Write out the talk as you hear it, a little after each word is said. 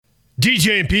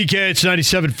DJ and PK, it's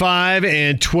 97.5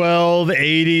 and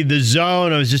 1280 The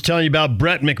Zone. I was just telling you about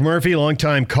Brett McMurphy,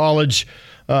 longtime college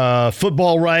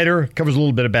football writer. Covers a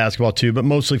little bit of basketball too, but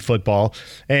mostly football.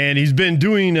 And he's been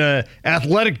doing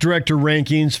athletic director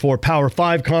rankings for Power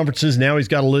 5 conferences. Now he's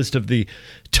got a list of the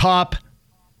top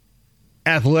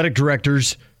athletic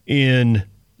directors in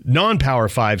non-Power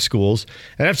 5 schools.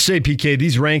 And I have to say, PK,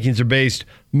 these rankings are based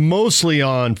mostly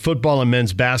on football and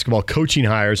men's basketball coaching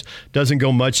hires. Doesn't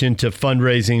go much into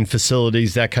fundraising,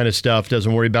 facilities, that kind of stuff.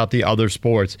 Doesn't worry about the other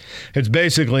sports. It's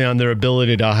basically on their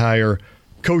ability to hire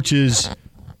coaches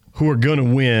who are going to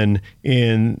win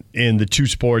in the two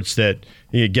sports that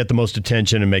get the most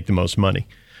attention and make the most money.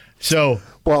 So,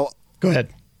 well, go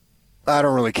ahead. I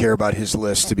don't really care about his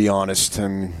list, to be honest.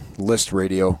 List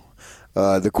radio.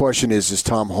 The question is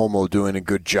Tom Homo doing a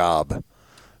good job?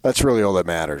 That's really all that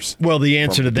matters. Well, the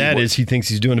answer to that is he thinks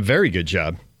he's doing a very good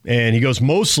job. And he goes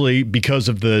mostly because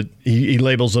of he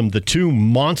labels them the two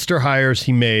monster hires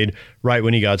he made right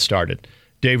when he got started,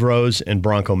 Dave Rose and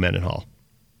Bronco Mendenhall.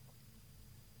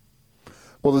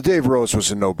 Well, the Dave Rose was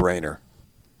a no-brainer.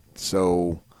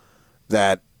 So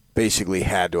that basically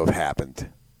had to have happened.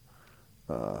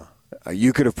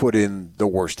 You could have put in the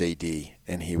worst AD,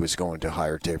 and he was going to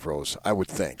hire Dave Rose, I would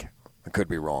think. I could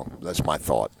be wrong. That's my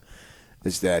thought,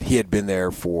 is that he had been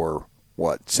there for,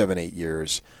 7, 8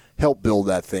 years, helped build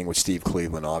that thing with Steve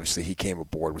Cleveland. Obviously, he came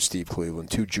aboard with Steve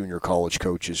Cleveland, 2 junior college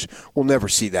coaches. We'll never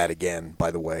see that again, by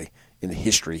the way, in the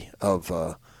history of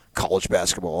college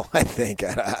basketball, I think.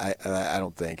 I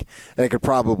don't think. And it could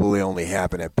probably only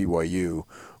happen at BYU,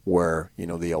 where, the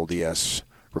LDS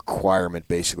requirement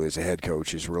basically as a head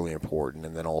coach is really important.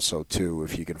 And then also, too,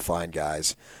 if you can find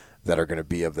guys that are going to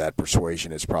be of that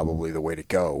persuasion, it's probably the way to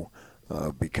go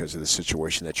because of the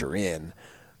situation that you're in.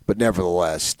 But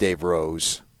nevertheless, Dave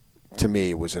Rose, to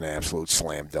me, was an absolute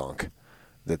slam dunk.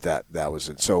 That was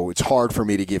it. So it's hard for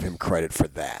me to give him credit for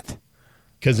that.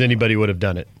 Because anybody would have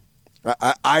done it.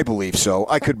 I believe so.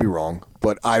 I could be wrong,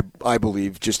 but I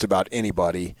believe just about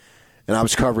anybody. And I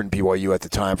was covering BYU at the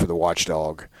time for the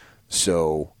Watchdog.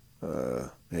 So,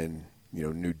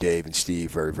 knew Dave and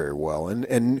Steve very, very well.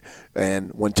 And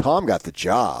when Tom got the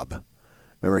job,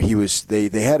 remember they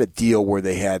had a deal where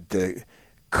they had the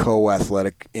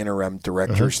co-athletic interim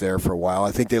directors there for a while.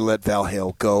 I think they let Val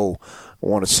Hale go, I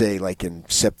want to say like in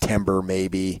September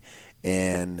maybe.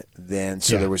 And then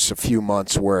there was a few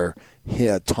months where he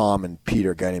had Tom and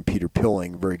Peter, a guy named Peter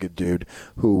Pilling, very good dude,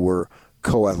 who were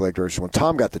co-athletic directors. When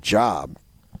Tom got the job,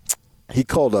 he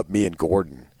called up me and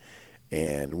Gordon.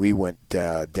 And we went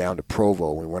down to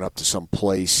Provo. We went up to some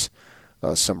place,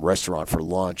 some restaurant for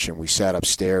lunch, and we sat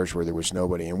upstairs where there was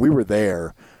nobody. And we were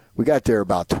there. We got there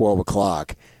about 12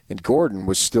 o'clock, and Gordon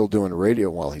was still doing the radio.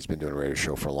 Well, he's been doing a radio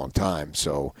show for a long time,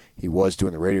 so he was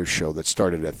doing the radio show that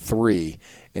started at 3.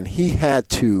 And he had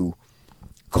to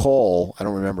call. I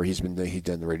don't remember. He'd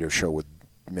done the radio show with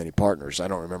many partners. I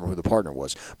don't remember who the partner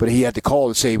was. But he had to call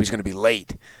to say he was going to be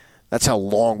late. That's how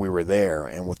long we were there.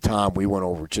 And with Tom, we went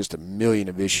over just a million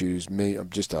of issues,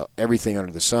 everything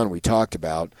under the sun we talked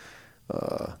about.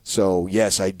 So,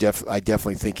 yes, I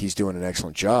definitely think he's doing an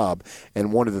excellent job.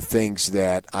 And one of the things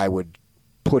that I would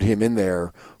put him in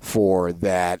there for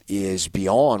that is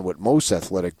beyond what most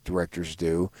athletic directors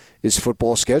do is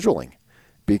football scheduling.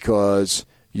 Because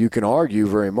you can argue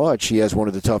very much he has one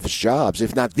of the toughest jobs,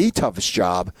 if not the toughest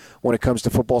job, when it comes to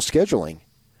football scheduling.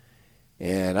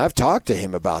 And I've talked to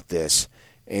him about this,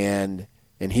 and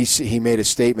he made a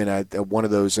statement at one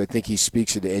of those. I think he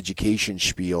speaks at the education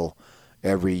spiel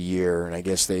every year, and I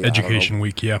guess Education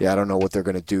Week, yeah. Yeah, I don't know what they're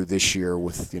going to do this year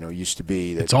with used to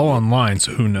be that it's all online,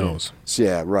 so who knows?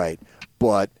 Yeah, right.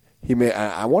 But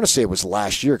I want to say it was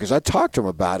last year because I talked to him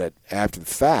about it after the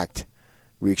fact.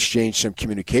 We exchanged some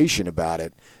communication about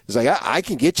it. It's like I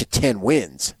can get you 10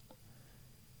 wins.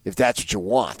 If that's what you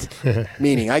want,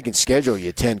 meaning I can schedule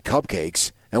you 10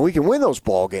 cupcakes, and we can win those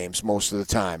ball games most of the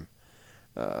time.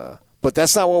 But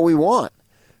that's not what we want.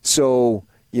 So,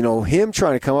 him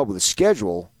trying to come up with a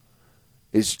schedule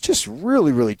is just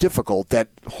really, really difficult that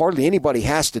hardly anybody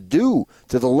has to do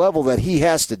to the level that he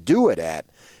has to do it at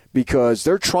because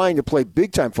they're trying to play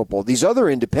big-time football. These other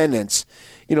independents,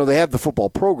 they have the football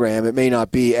program. It may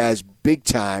not be as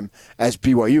big-time as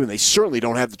BYU, and they certainly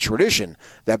don't have the tradition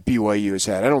that BYU has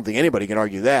had. I don't think anybody can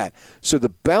argue that. So the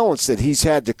balance that he's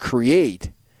had to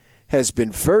create has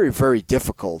been very, very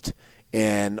difficult.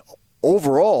 And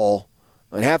overall,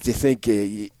 I'd have to think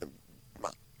you'd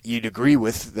agree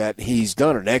with that he's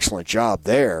done an excellent job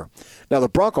there. Now, the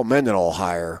Bronco Mendenhall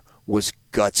hire was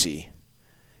gutsy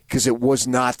because it was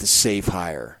not the safe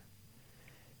hire.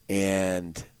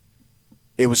 And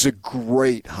it was a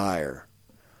great hire.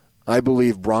 I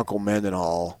believe Bronco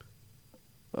Mendenhall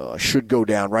should go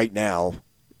down right now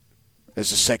as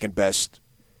the second best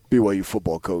BYU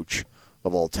football coach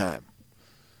of all time.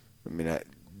 I mean,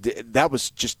 that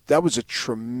was a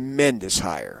tremendous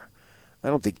hire. I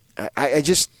don't think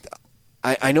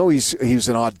I know he was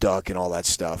an odd duck and all that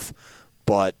stuff,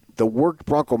 but the work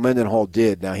Bronco Mendenhall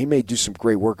did. Now he may do some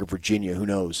great work at Virginia. Who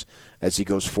knows as he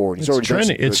goes forward?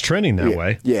 It's trending that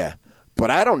way. Yeah,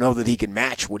 but I don't know that he can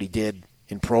match what he did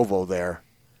in Provo there.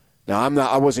 Now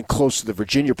I wasn't close to the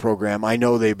Virginia program. I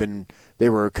know they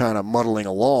were kind of muddling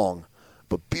along,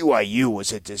 but BYU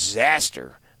was a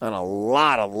disaster on a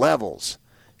lot of levels.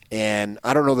 And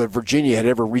I don't know that Virginia had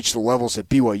ever reached the levels that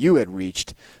BYU had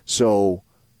reached. So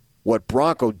what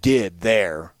Bronco did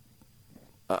there,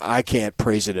 I can't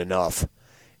praise it enough.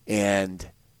 And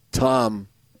Tom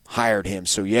hired him.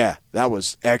 So, yeah, that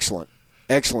was excellent.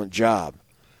 Excellent job.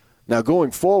 Now,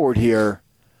 going forward here,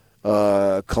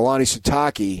 Kalani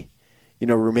Sitake,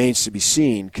 remains to be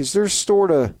seen because there's sort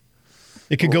of –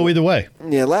 it could go either way.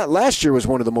 Yeah, last year was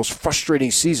one of the most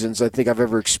frustrating seasons I think I've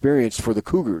ever experienced for the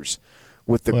Cougars.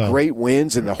 With the great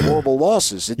wins and the horrible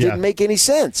losses. It didn't make any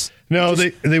sense. No,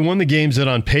 they won the games that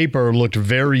on paper looked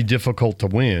very difficult to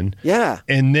win. Yeah.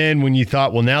 And then when you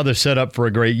thought, well, now they're set up for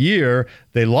a great year,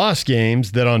 they lost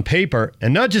games that on paper,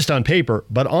 and not just on paper,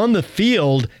 but on the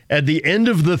field at the end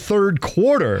of the third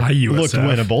quarter looked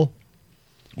winnable.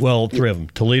 Well, three of them,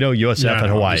 Toledo, USF,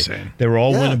 and Hawaii. They were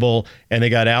all winnable, and they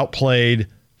got outplayed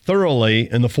thoroughly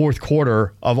in the fourth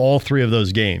quarter of all three of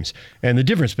those games. And the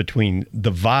difference between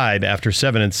the vibe after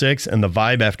 7-6 and the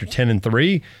vibe after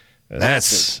 10-3,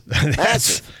 that's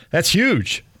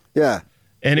huge. Yeah.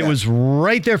 And it was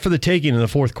right there for the taking in the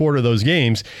fourth quarter of those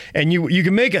games. And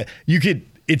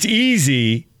it's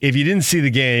easy if you didn't see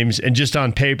the games and just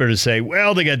on paper to say,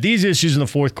 well, they got these issues in the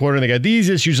fourth quarter and they got these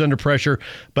issues under pressure.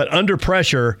 But under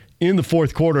pressure in the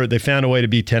fourth quarter, they found a way to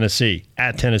beat Tennessee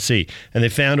at Tennessee. And they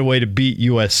found a way to beat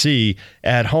USC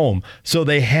at home. So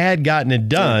they had gotten it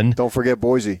done. Don't forget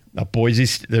Boise.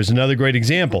 Boise, there's another great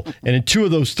example. And in two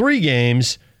of those three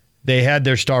games, they had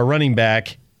their star running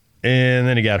back, and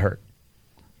then he got hurt.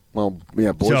 Well,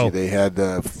 yeah, Boise, they had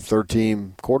the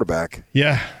third-team quarterback.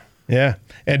 Yeah. Yeah.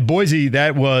 And Boise, they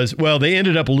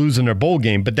ended up losing their bowl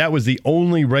game, but that was the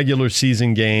only regular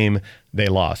season game they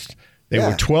lost. They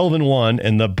were 12-1,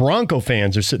 and the Bronco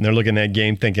fans are sitting there looking at that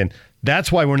game thinking, that's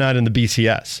why we're not in the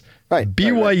BCS. Right.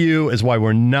 BYU is why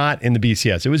we're not in the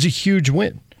BCS. It was a huge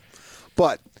win.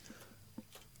 But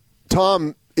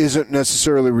Tom isn't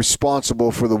necessarily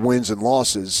responsible for the wins and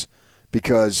losses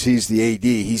because he's the AD.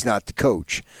 He's not the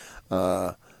coach.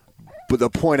 But the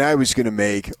point I was going to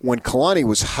make, when Kalani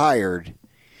was hired,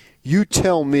 you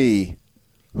tell me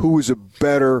who was a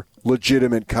better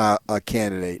legitimate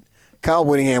candidate. Kyle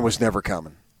Whittingham was never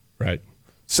coming. Right.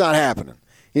 It's not happening.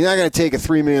 He's not going to take a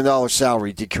 $3 million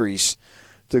salary decrease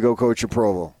to go coach at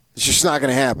Provo. It's just not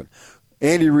going to happen.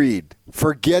 Andy Reid,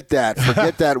 forget that.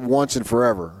 Forget that once and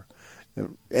forever.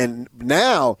 And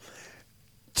now,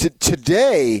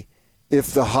 today,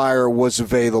 if the hire was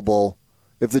available,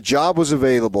 if the job was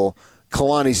available,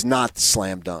 Kalani's not the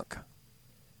slam dunk.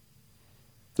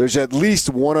 There's at least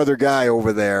one other guy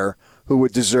over there who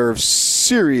would deserve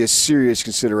serious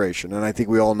consideration, and I think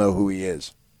we all know who he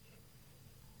is.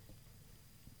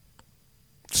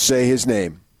 Say his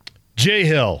name. Jay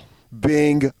Hill.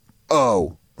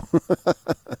 Bing-o.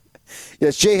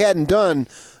 Yes, Jay hadn't done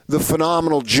the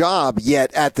phenomenal job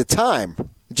yet at the time.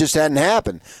 It just hadn't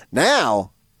happened.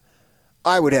 Now,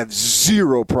 I would have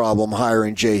zero problem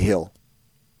hiring Jay Hill.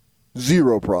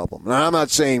 Zero problem. And I'm not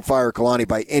saying fire Kalani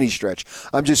by any stretch.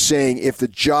 I'm just saying if the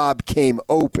job came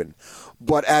open.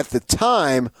 But at the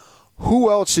time,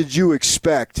 who else did you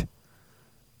expect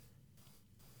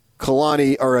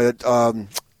Kalani or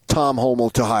Tom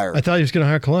Holmoe to hire? I thought he was going to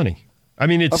hire Kalani. I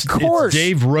mean, it's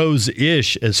Dave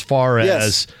Rose-ish as far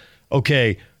as,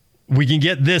 okay, we can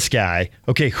get this guy.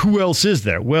 Okay, who else is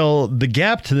there? Well, the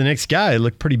gap to the next guy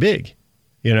looked pretty big,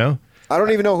 you know? I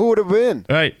don't even know who would have been.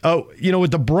 Right. Oh,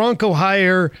 with the Bronco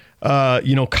hire,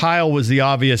 Kyle was the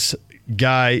obvious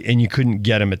guy, and you couldn't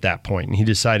get him at that point, and he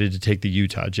decided to take the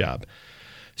Utah job.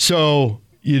 So,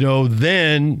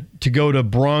 then to go to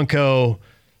Bronco,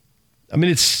 I mean,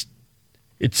 it's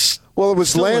well, it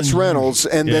was Lance Reynolds,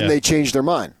 and then they changed their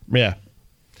mind. Yeah.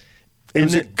 It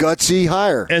was a gutsy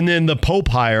hire. And then the Pope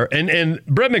hire. And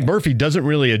Brett McMurphy doesn't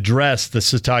really address the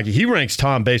Sitake. He ranks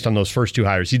Tom based on those first two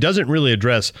hires. He doesn't really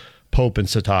address Pope and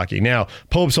Sitake. Now,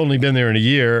 Pope's only been there in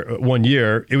 1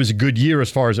 year. It was a good year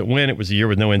as far as it went. It was a year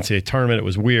with no NCAA tournament. It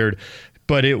was weird.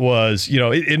 But it was,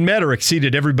 it met or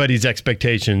exceeded everybody's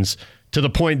expectations to the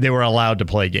point they were allowed to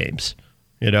play games.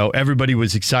 Everybody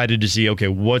was excited to see, okay,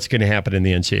 what's going to happen in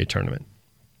the NCAA tournament.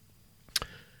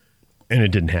 And it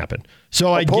didn't happen.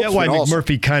 So I get why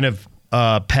McMurphy kind of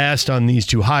passed on these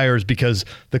two hires, because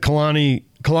the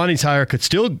Kalani's hire could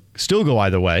still go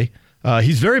either way.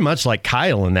 He's very much like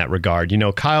Kyle in that regard.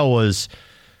 Kyle was,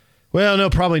 well, no,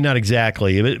 probably not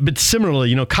exactly. But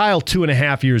similarly, Kyle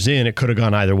 2.5 years in, it could have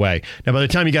gone either way. Now, by the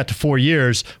time he got to 4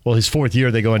 years, well, his fourth year,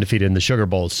 they go undefeated in the Sugar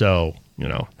Bowl. So,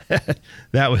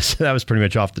 that was pretty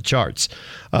much off the charts.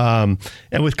 And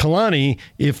with Kalani,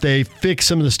 if they fix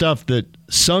some of the stuff that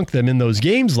sunk them in those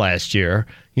games last year,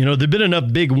 there've been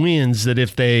enough big wins that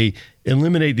if they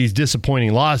eliminate these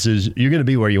disappointing losses, you're going to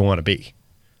be where you want to be.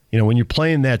 When you're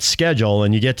playing that schedule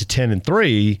and you get to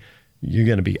 10-3, you're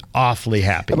going to be awfully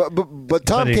happy. But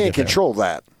Tom can't control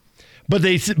that. But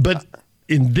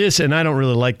in this, and I don't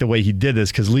really like the way he did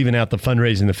this, because leaving out the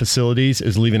fundraising, the facilities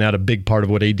is leaving out a big part of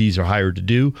what ADs are hired to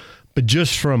do. But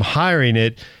just from hiring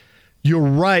it, you're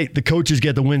right, the coaches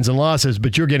get the wins and losses,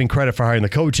 but you're getting credit for hiring the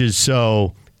coaches.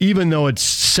 So even though it's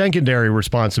secondary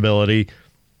responsibility,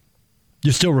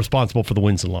 you're still responsible for the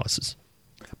wins and losses.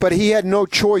 But he had no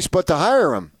choice but to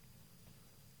hire him.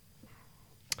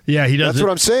 Yeah, he does. That's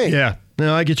what I'm saying. Yeah,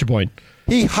 no, I get your point.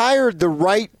 He hired the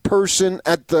right person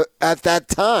at that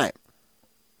time.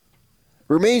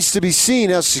 Remains to be seen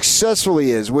how successful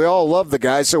he is. We all love the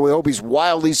guy, so we hope he's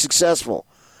wildly successful.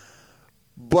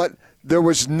 But there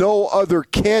was no other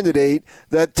candidate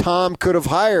that Tom could have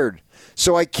hired.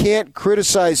 So I can't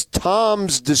criticize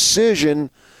Tom's decision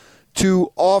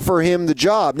to offer him the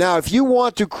job. Now, if you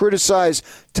want to criticize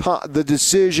the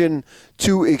decision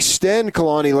to extend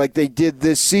Kalani like they did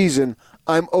this season,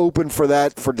 I'm open for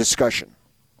that for discussion.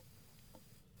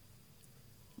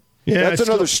 Yeah, that's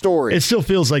another story. It still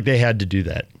feels like they had to do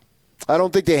that. I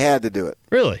don't think they had to do it.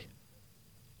 Really?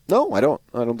 No, I don't.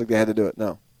 I don't think they had to do it,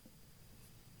 no.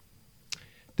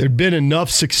 There'd been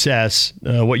enough success,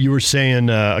 what you were saying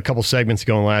a couple segments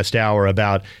ago in the last hour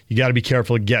about you got to be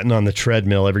careful of getting on the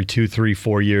treadmill every 2, 3,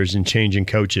 4 years and changing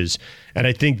coaches. And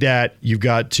I think that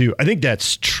I think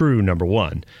that's true, number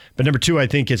one. But number two, I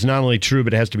think it's not only true,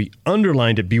 but it has to be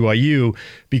underlined at BYU,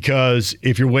 because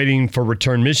if you're waiting for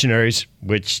return missionaries,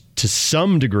 which to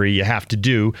some degree you have to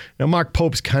do, now Mark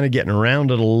Pope's kind of getting around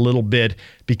it a little bit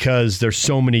because there's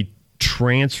so many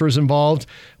transfers involved.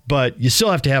 But you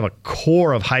still have to have a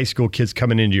core of high school kids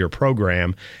coming into your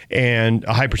program, and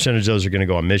a high percentage of those are going to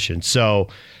go on mission. So,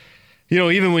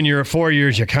 even when you're at 4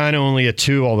 years, you're kind of only at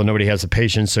 2, although nobody has the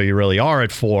patience, so you really are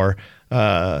at 4.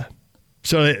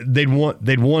 So they'd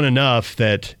won enough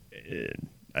that,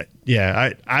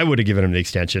 I would have given them the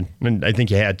extension, and I think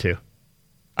you had to.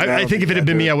 I think if it had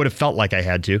been me, I would have felt like I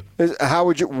had to. How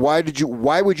would you?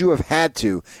 Why would you have had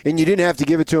to? And you didn't have to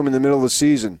give it to him in the middle of the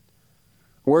season.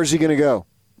 Where's he going to go?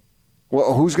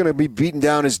 Well, who's going to be beating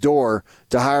down his door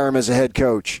to hire him as a head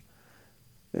coach?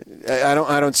 I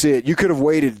don't see it. You could have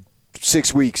waited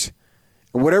 6 weeks.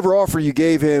 And whatever offer you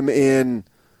gave him in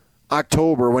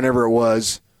October, whenever it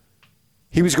was,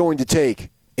 he was going to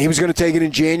take. He was going to take it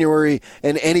in January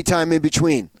and any time in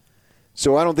between.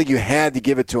 So I don't think you had to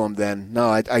give it to him then. No,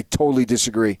 I totally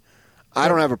disagree. I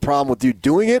don't have a problem with you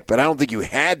doing it, but I don't think you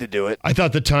had to do it. I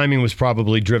thought the timing was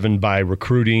probably driven by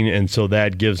recruiting, and so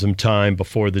that gives them time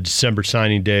before the December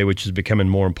signing day, which is becoming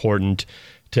more important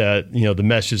to, the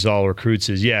message to all recruits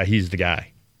is, yeah, he's the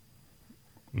guy.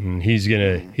 He's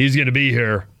gonna be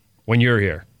here when you're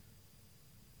here.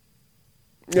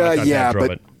 Yeah,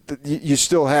 but you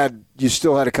still had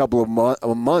a couple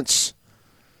of months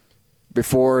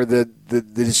before the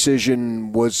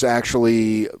decision was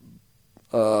actually.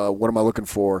 What am I looking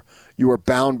for? You are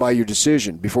bound by your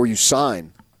decision before you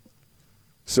sign.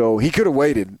 So he could have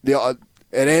waited at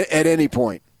any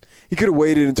point. He could have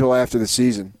waited until after the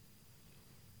season,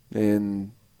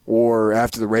 or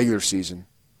after the regular season.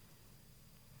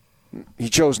 He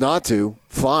chose not to.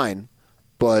 Fine,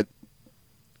 but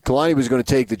Kalani was going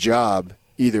to take the job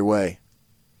either way.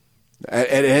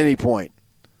 At any point,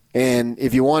 and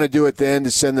if you want to do it then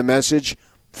to send the message,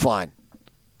 fine,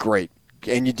 great.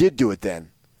 And you did do it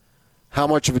then. How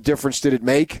much of a difference did it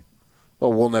make?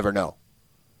 Well, we'll never know.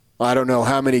 I don't know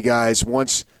how many guys,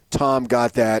 once Tom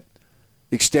got that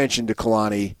extension to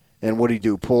Kalani, and what did he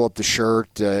do? Pull up the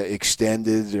shirt,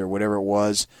 extended, or whatever it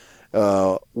was.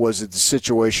 Was it the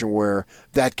situation where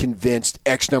that convinced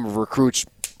X number of recruits,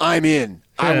 I'm in?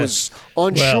 I was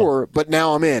unsure, but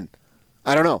now I'm in.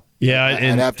 I don't know. Yeah, I'd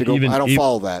have to go. I don't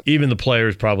follow that. Even the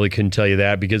players probably couldn't tell you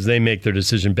that, because they make their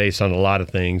decision based on a lot of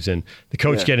things. And the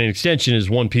coach getting an extension is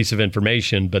one piece of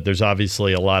information, but there's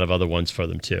obviously a lot of other ones for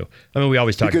them too. I mean, we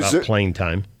always talk about playing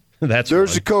time.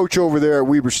 There's a coach over there at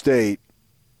Weber State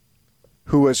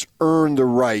who has earned the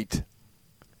right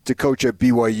to coach at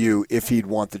BYU if he'd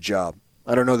want the job.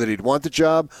 I don't know that he'd want the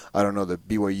job. I don't know that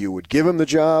BYU would give him the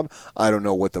job. I don't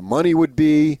know what the money would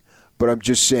be. But I'm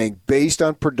just saying, based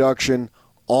on production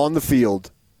on the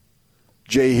field,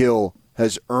 Jay Hill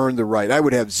has earned the right. I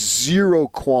would have zero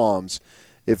qualms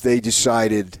if they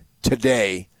decided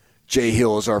today Jay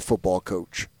Hill is our football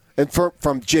coach. And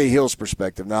from Jay Hill's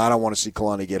perspective, now I don't want to see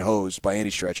Kalani get hosed by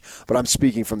any stretch, but I'm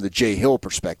speaking from the Jay Hill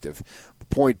perspective. The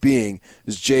point being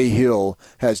is Jay Hill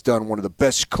has done one of the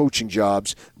best coaching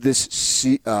jobs this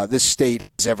state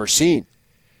has ever seen.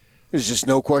 There's just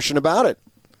no question about it.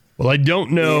 Well, I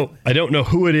don't know. I don't know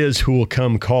who it is who will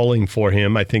come calling for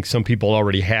him. I think some people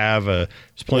already have. There's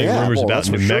plenty of rumors about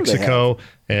New Mexico,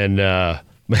 and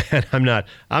man, I'm not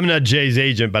Jay's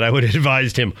agent, but I would have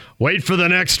advised him wait for the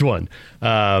next one.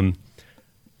 Obviously,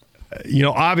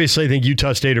 I think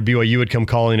Utah State or BYU would come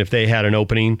calling if they had an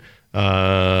opening,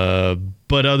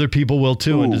 but other people will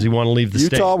too. And does he want to leave the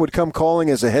state? Utah would come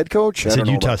calling as a head coach. I said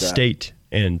Utah State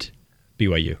and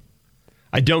BYU.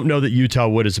 I don't know that Utah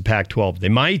would as a Pac-12. They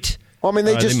might. Well, I mean,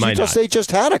 Utah State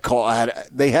just had a call.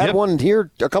 They had one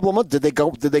here a couple of months. Did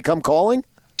they come calling?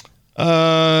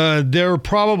 There were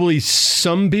probably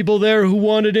some people there who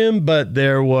wanted him, but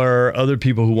there were other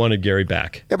people who wanted Gary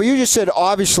back. Yeah, but you just said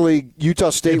obviously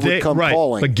Utah State would come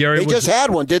calling. But Gary just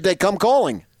had one. Did they come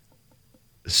calling?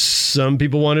 Some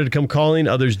people wanted to come calling,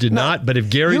 others did not. But if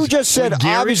Gary's, you just said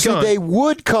obviously they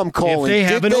would come calling. If they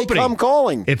have an opening, come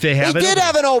calling. If they have, they did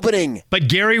have an opening. But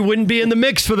Gary wouldn't be in the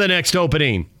mix for the next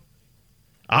opening.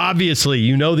 Obviously,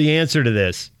 you know the answer to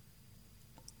this.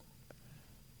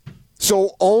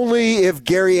 So only if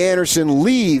Gary Anderson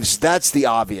leaves, that's the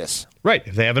obvious. Right,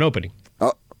 if they have an opening.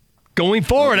 Going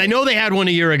forward, I know they had one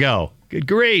a year ago. Good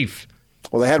grief.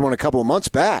 Well, they had one a couple of months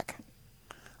back.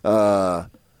 Yeah.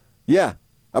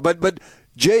 But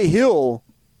Jay Hill,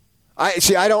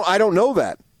 I don't know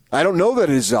that. I don't know that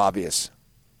it is obvious.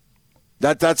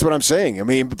 That's what I'm saying. I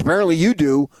mean, apparently you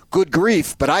do. Good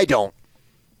grief, but I don't.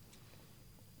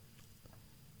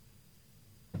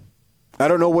 I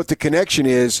don't know what the connection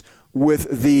is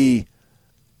with the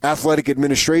athletic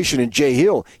administration and Jay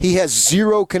Hill. He has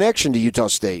zero connection to Utah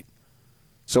State.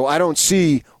 So I don't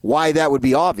see why that would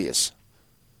be obvious.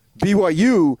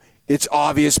 BYU, it's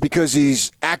obvious because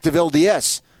he's active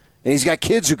LDS and he's got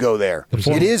kids who go there.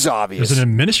 It is obvious. There's an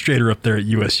administrator up there at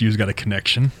USU who's got a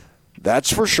connection.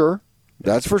 That's for sure.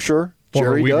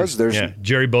 Jerry does.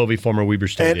 Jerry Bovee, former Weber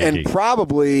State AD. And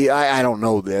probably, I don't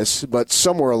know this, but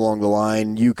somewhere along the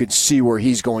line, you could see where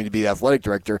he's going to be the athletic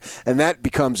director, and that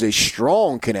becomes a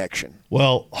strong connection.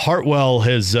 Well, Hartwell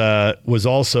was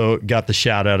also got the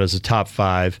shout out as a top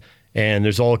 5, and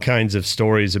there's all kinds of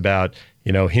stories about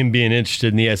him being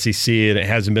interested in the SEC, and it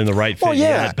hasn't been the right fit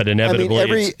yet, but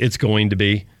inevitably it's going to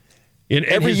be.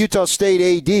 Every Utah State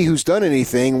AD who's done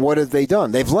anything, what have they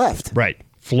done? They've left. Right.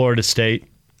 Florida State.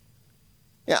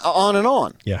 Yeah, on and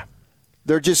on. Yeah.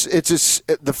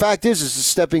 The fact is, it's a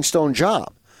stepping stone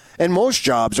job. And most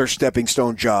jobs are stepping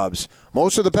stone jobs.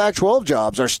 Most of the Pac-12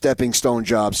 jobs are stepping stone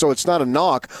jobs. So it's not a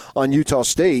knock on Utah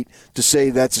State to say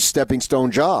that's a stepping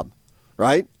stone job,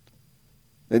 right?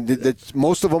 And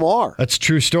most of them are. That's a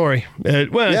true story. I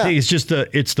think it's just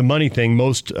it's the money thing.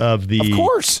 Most of the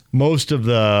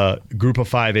Group of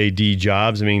 5 AD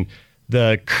jobs. I mean,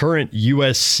 the current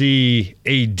USC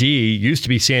AD used to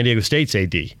be San Diego State's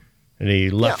AD, and he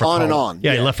left for on and on.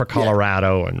 Yeah, he left for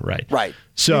Colorado and right.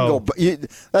 So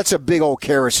that's a big old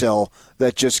carousel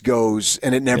that just goes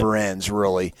and it never ends,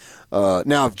 really.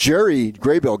 Now, if Jerry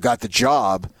Graybill got the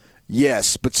job,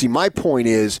 yes, but see, my point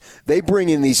is they bring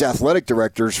in these athletic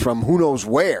directors from who knows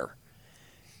where,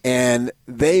 and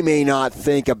they may not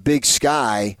think a Big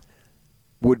Sky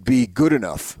would be good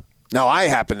enough. Now, I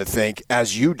happen to think,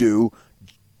 as you do,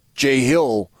 Jay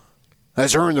Hill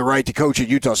has earned the right to coach at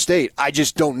Utah State. I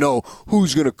just don't know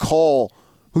who's going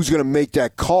to make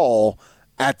that call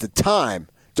at the time.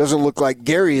 Doesn't look like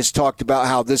Gary has talked about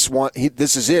how this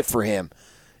is it for him.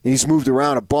 And he's moved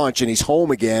around a bunch, and he's home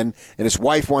again, and his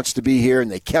wife wants to be here, and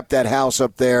they kept that house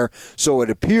up there. So it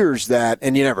appears that,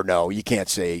 and you never know, you can't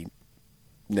say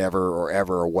never or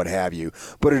ever or what have you.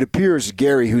 But it appears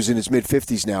Gary, who's in his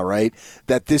mid-50s now, right,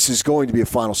 that this is going to be a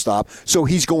final stop. So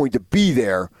he's going to be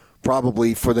there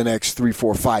probably for the next 3,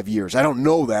 4, 5 years. I don't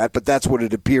know that, but that's what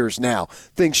it appears now.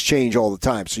 Things change all the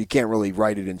time, so you can't really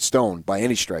write it in stone by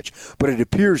any stretch. But it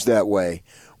appears that way,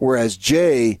 whereas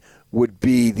Jay would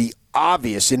be the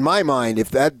obvious. In my mind, if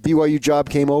that BYU job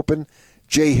came open,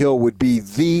 Jay Hill would be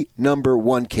the number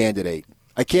one candidate.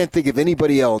 I can't think of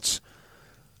anybody else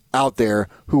out there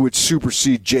who would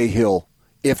supersede Jay Hill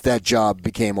if that job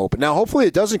became open. Now, hopefully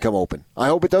it doesn't come open. I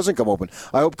hope it doesn't come open.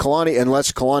 I hope Kalani,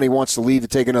 unless Kalani wants to leave to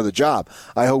take another job,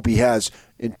 I hope he has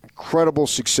incredible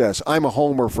success. I'm a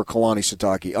homer for Kalani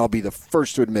Sitake. I'll be the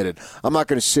first to admit it. I'm not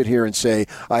going to sit here and say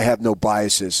I have no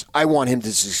biases. I want him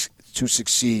to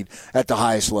succeed at the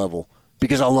highest level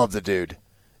because I love the dude.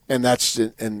 And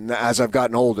as I've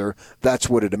gotten older, that's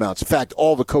what it amounts. In fact,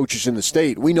 all the coaches in the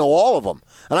state, we know all of them.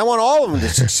 And I want all of them to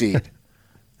succeed.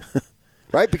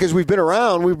 Right? Because we've been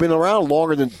around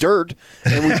longer than dirt,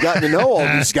 and we've gotten to know all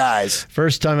these guys.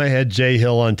 First time I had Jay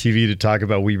Hill on TV to talk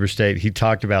about Weber State, he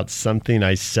talked about something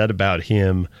I said about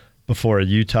him before a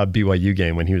Utah-BYU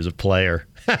game when he was a player.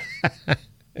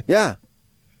 Yeah.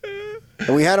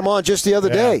 And we had him on just the other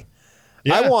day.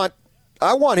 Yeah.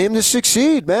 I want him to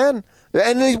succeed, man.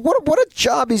 And what a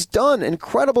job he's done.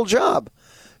 Incredible job.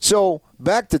 So,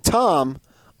 back to Tom.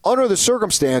 Under the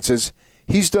circumstances,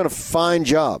 he's done a fine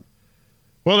job.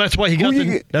 Well, that's why he got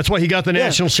the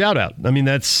national shout out. I mean,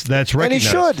 that's recognized. And he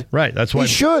should. Right. That's why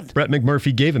Brett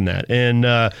McMurphy gave him that. And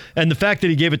the fact that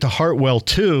he gave it to Hartwell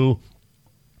too,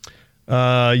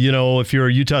 if you're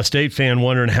a Utah State fan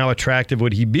wondering how attractive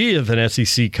would he be if an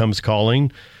SEC comes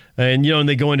calling, and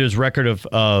they go into his record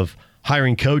of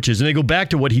hiring coaches, and they go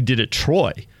back to what he did at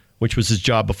Troy, which was his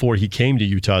job before he came to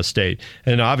Utah State.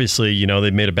 And obviously,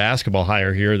 they made a basketball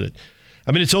hire here that,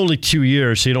 I mean, it's only 2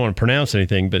 years, so you don't want to pronounce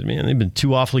anything, but, man, they've been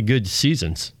 2 awfully good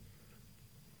seasons.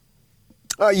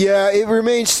 Yeah, it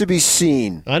remains to be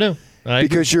seen. I know.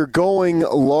 Because you're going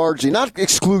largely, not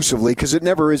exclusively, because it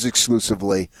never is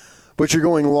exclusively, but you're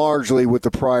going largely with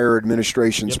the prior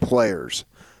administration's players.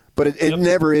 But it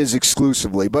never is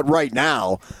exclusively. But right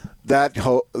now, that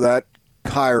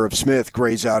hire of Smith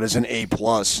grades out as an A+.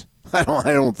 I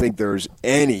don't think there's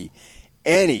any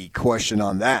question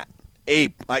on that.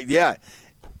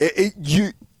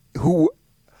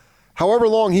 However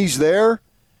long he's there,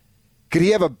 could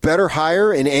he have a better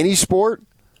hire in any sport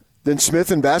than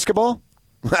Smith in basketball?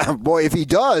 Boy, if he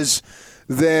does,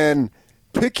 then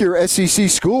pick your SEC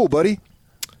school, buddy.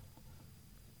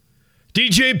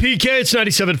 DJ and PK, it's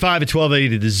 97.5 at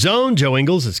 1280 The Zone. Joe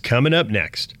Ingles is coming up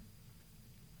next.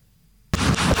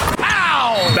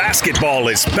 Basketball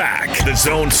is back. The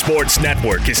Zone Sports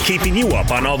Network is keeping you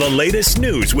up on all the latest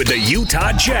news with the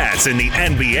Utah Jazz and the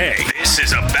NBA. This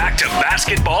is a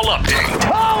back-to-basketball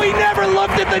update. Oh, he never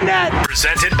looked at the net.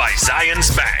 Presented by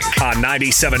Zions Bank on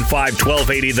 97.5,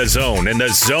 1280 The Zone and the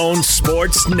Zone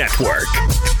Sports Network.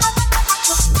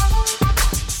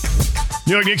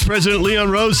 New York Knicks president Leon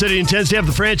Rose said he intends to have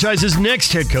the franchise's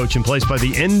next head coach in place by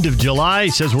the end of July.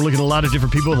 He says we're looking at a lot of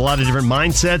different people with a lot of different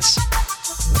mindsets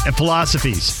and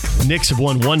philosophies. The Knicks have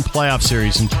won one playoff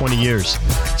series in 20 years.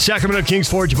 Sacramento Kings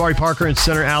forward Jabari Parker and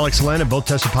center Alex Len have both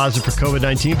tested positive for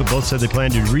COVID-19, but both said they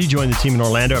plan to rejoin the team in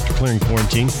Orlando after clearing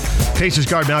quarantine. Pacers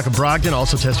guard Malcolm Brogdon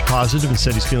also tested positive and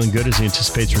said he's feeling good as he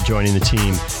anticipates rejoining the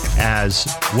team as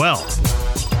well.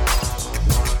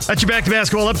 That's your Back to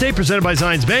Basketball update presented by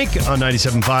Zions Bank on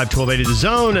 97.5, 1280 The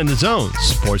Zone and the Zone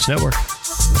Sports Network.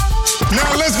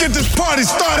 Now let's get this party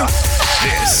started.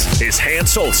 This is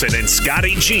Hans Olsen and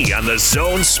Scotty G on the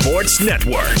Zone Sports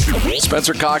Network.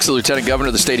 Spencer Cox, the Lieutenant Governor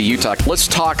of the state of Utah. Let's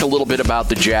talk a little bit about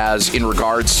the Jazz in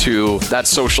regards to that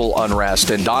social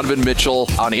unrest. And Donovan Mitchell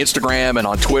on Instagram and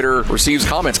on Twitter receives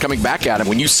comments coming back at him.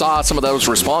 When you saw some of those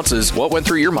responses, what went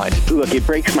through your mind? Look, it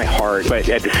breaks my heart, but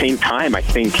at the same time, I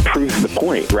think it proves the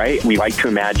point, right? We like to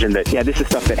imagine that, this is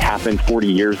stuff that happened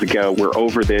 40 years ago. We're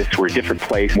over this. We're a different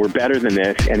place. We're better than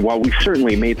this. And while we've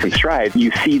certainly made some strides,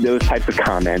 you see those types of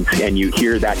comments and you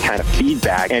hear that kind of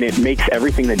feedback, and it makes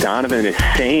everything that Donovan is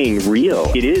saying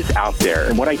real. It is out there.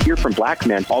 And what I hear from black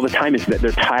men all the time is that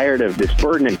they're tired of this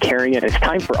burden and carrying it. It's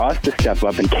time for us to step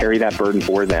up and carry that burden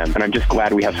for them. And I'm just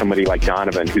glad we have somebody like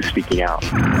Donovan who's speaking out.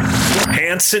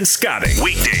 Hans and Scotty,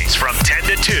 weekdays from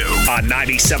 10 to 2 on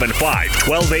 97.5,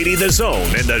 1280 The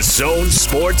Zone and the Zone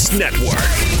Sports Network.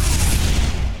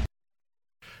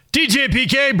 DJ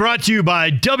PK brought to you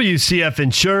by WCF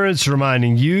Insurance,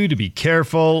 reminding you to be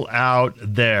careful out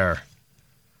there.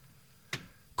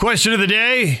 Question of the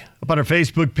day up on our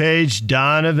Facebook page,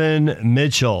 Donovan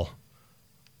Mitchell.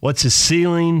 What's his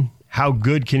ceiling? How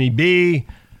good can he be?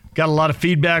 Got a lot of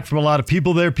feedback from a lot of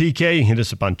people there, PK. You can hit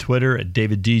us up on Twitter at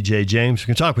DavidDJ James. We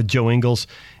can talk with Joe Ingles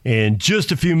in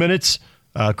just a few minutes.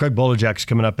 Craig Bolerjack's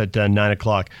coming up at 9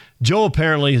 o'clock. Joe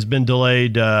apparently has been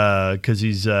delayed because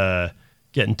he's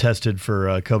getting tested for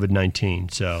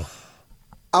COVID-19. So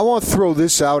I want to throw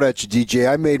this out at you, DJ.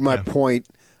 I made my point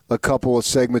a couple of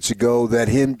segments ago that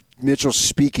Mitchell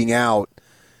speaking out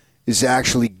is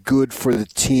actually good for the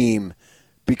team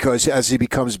because as he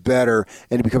becomes better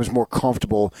and he becomes more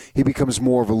comfortable, he becomes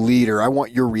more of a leader. I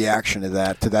want your reaction to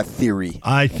that theory.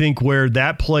 I think where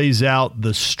that plays out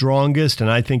the strongest, and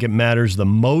I think it matters the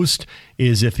most,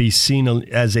 is if he's seen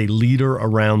as a leader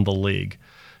around the league.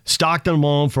 Stockton and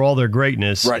Malone, for all their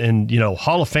greatness, right, and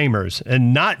Hall of Famers,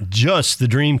 and not just the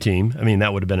Dream Team. I mean,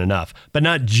 that would have been enough, but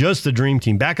not just the Dream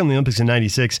Team. Back in the Olympics in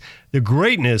 '96, the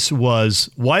greatness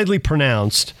was widely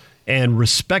pronounced and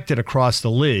respected across the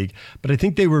league, but I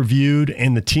think they were viewed,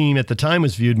 and the team at the time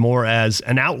was viewed more as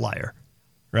an outlier.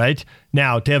 Right?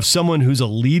 Now, to have someone who's a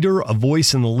leader, a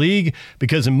voice in the league,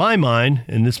 because in my mind,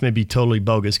 and this may be totally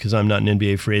bogus because I'm not an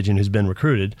NBA free agent who's been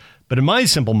recruited, but in my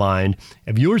simple mind,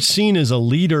 if you're seen as a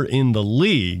leader in the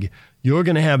league, you're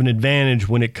going to have an advantage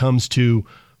when it comes to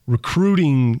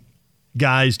recruiting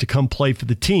guys to come play for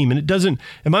the team. And it doesn't,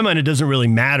 in my mind, it doesn't really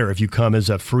matter if you come as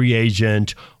a free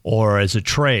agent or as a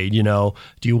trade. Do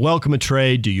you welcome a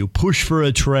trade? Do you push for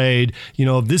a trade?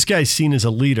 If this guy's seen as a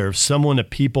leader, if someone that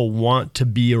people want to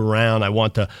be around, I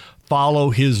want to follow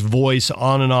his voice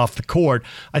on and off the court.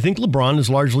 I think LeBron is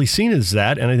largely seen as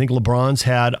that, and I think LeBron's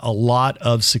had a lot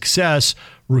of success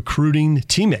recruiting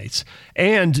teammates.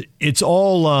 And it's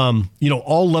all,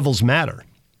 all levels matter.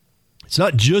 It's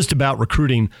not just about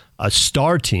recruiting a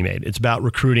star teammate. It's about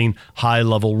recruiting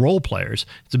high-level role players.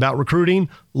 It's about recruiting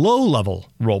low-level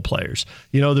role players.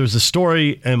 There's a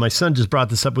story, and my son just brought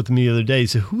this up with me the other day. He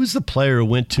said, who is the player who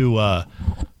went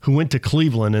to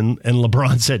Cleveland? And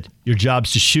LeBron said, your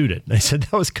job's to shoot it. And I said,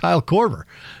 that was Kyle Korver,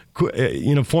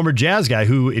 former Jazz guy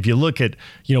who, if you look at,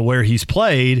 where he's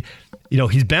played,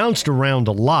 he's bounced around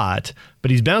a lot, but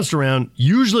he's bounced around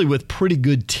usually with pretty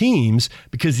good teams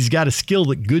because he's got a skill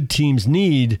that good teams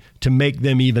need to make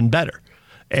them even better.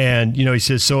 And, he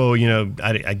says,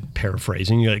 I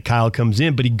paraphrasing, Kyle comes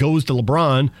in, but he goes to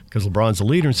LeBron because LeBron's the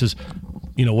leader and says,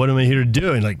 what am I here to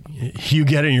do? And you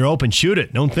get it and you're open, shoot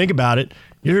it. Don't think about it.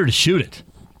 You're here to shoot it,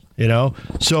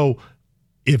 So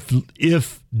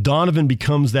if Donovan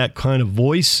becomes that kind of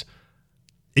voice,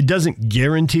 it doesn't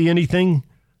guarantee anything,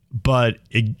 but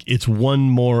it's one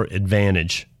more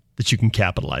advantage that you can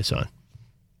capitalize on.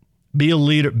 Be a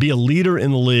leader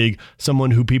in the league,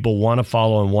 someone who people want to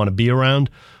follow and want to be around.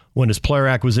 When it's player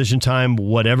acquisition time,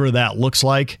 whatever that looks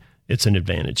like, it's an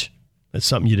advantage. It's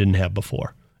something you didn't have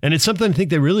before. And it's something I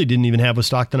think they really didn't even have with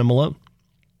Stockton and Malone.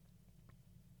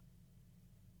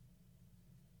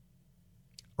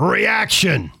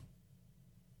 Reaction.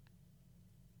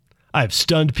 I have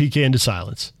stunned PK into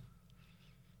silence.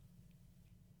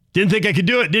 Didn't think I could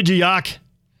do it, did you, Yak?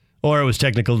 Or it was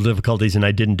technical difficulties and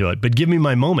I didn't do it. But give me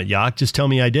my moment, Yak. Just tell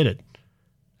me I did it.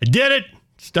 I did it.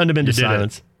 Stunned him into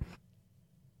silence.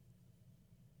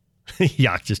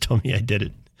 Yak just told me I did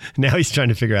it. Now he's trying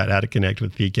to figure out how to connect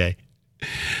with PK.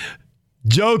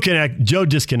 Joe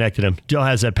disconnected him. Joe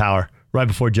has that power. Right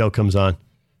before Joe comes on,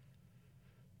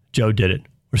 Joe did it.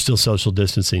 We're still social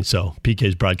distancing, so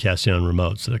PK's broadcasting on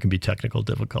remote, so there can be technical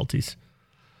difficulties.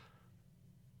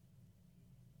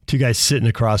 Two guys sitting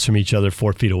across from each other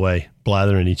 4 feet away,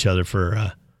 blathering each other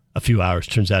for a few hours.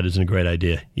 Turns out isn't a great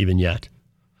idea, even yet.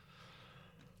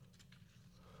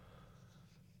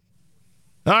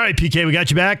 All right, PK, we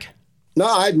got you back?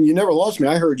 No, you never lost me.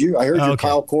 I heard you. I heard your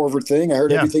Kyle Korver thing. I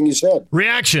heard everything you said.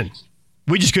 Reaction.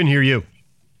 We just couldn't hear you.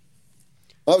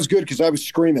 That was good because I was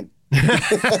screaming. I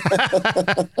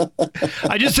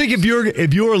just think if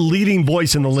you're a leading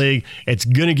voice in the league, it's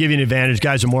going to give you an advantage.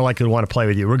 Guys are more likely to want to play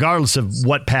with you, regardless of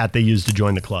what path they use to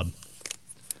join the club.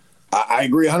 I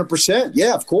agree 100%.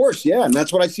 Yeah, of course. Yeah, and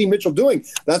that's what I see Mitchell doing.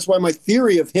 That's why my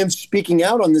theory of him speaking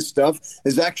out on this stuff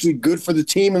is actually good for the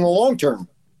team in the long term.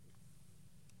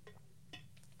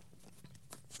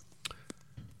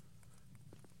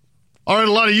 All right,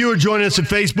 a lot of you are joining us at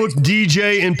Facebook,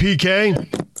 DJ and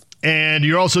PK. And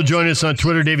you're also joining us on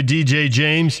Twitter, David DJ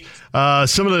James.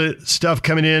 Some of the stuff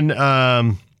coming in,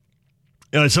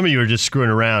 some of you are just screwing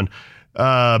around.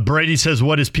 Brady says,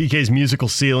 what is PK's musical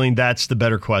ceiling? That's the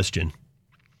better question.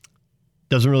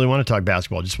 Doesn't really want to talk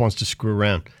basketball, just wants to screw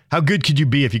around. How good could you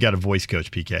be if you got a voice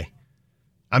coach, PK?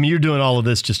 I mean, you're doing all of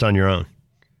this just on your own.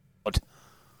 What?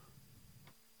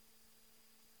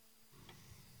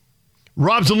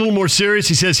 Rob's a little more serious.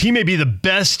 He says he may be the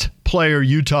best player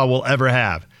Utah will ever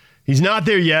have. He's not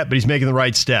there yet, but he's making the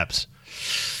right steps.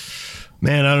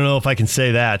 Man, I don't know if I can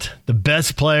say that. The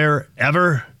best player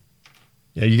ever?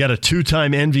 Yeah, you got a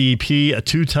 2-time MVP, a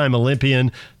 2-time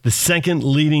Olympian, the second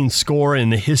leading scorer in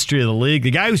the history of the league,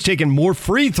 the guy who's taken more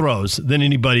free throws than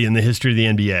anybody in the history of the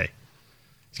NBA.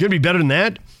 He's going to be better than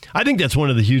that? I think that's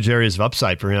one of the huge areas of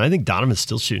upside for him. I think Donovan's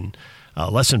still shooting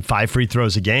less than 5 free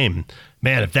throws a game.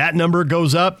 Man, if that number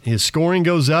goes up, his scoring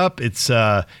goes up, it's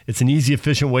an easy,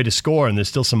 efficient way to score, and there's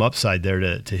still some upside there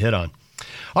to hit on.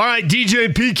 All right, DJ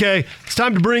and PK, it's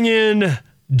time to bring in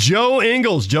Joe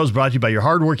Ingles. Joe's brought to you by your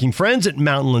hardworking friends at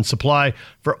Mountainland Supply.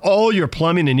 For all your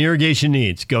plumbing and irrigation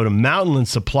needs, go to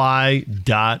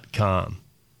mountainlandsupply.com.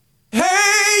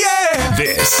 Hey, yeah!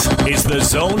 This is the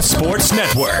Zone Sports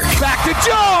Network. Back to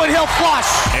Joe, and he'll flush.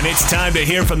 And it's time to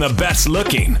hear from the best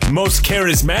looking, most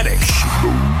charismatic,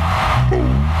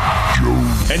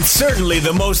 and certainly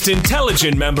the most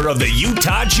intelligent member of the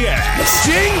Utah Jazz.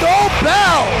 Jingle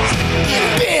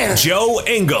bells! Joe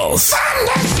Ingles.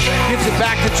 Gives it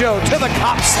back to Joe. To the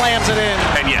cup, slams it in.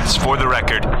 And yes, for the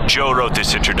record, Joe wrote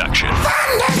this introduction.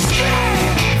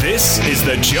 This is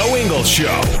the Joe Ingles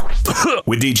Show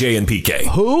with DJ and PK.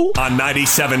 Who? On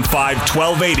 97.5,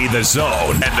 1280 The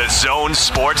Zone and the Zone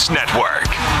Sports Network.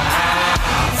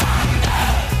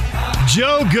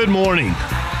 Joe, good morning.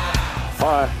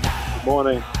 Hi, good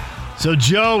morning. So,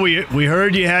 Joe, we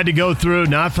heard you had to go through,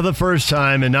 not for the first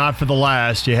time and not for the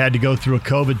last, you had to go through a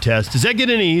COVID test. Does that get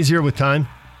any easier with time?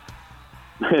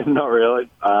 Not really.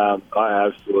 I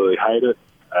absolutely hate it.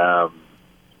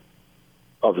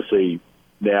 Obviously,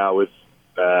 now with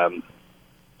kind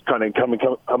of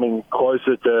coming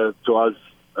closer to us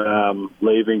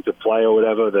leaving to play or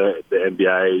whatever, the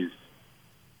NBA's,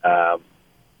 I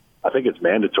think it's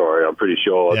mandatory, I'm pretty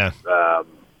sure. Yeah.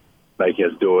 Making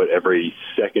us do it every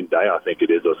second day, I think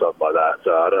it is, or something like that.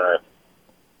 So I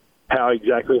don't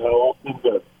know how often,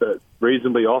 but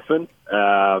reasonably often.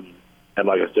 And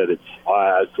like I said,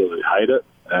 I absolutely hate it.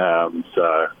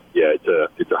 So yeah,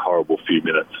 it's a horrible few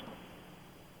minutes.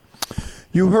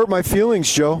 You hurt my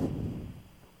feelings, Joe.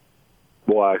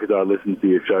 Why? Because I listened to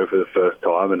your show for the first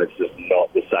time, and it's just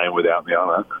not the same without me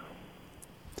on it.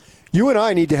 You and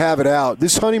I need to have it out.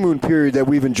 This honeymoon period that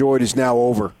we've enjoyed is now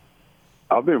over.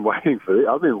 I've been waiting for that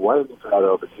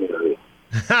opportunity.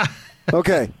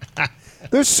 Okay.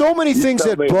 There's so many things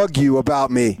that bug you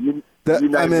about me. You name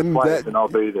the place and I'll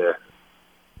be there.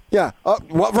 Yeah.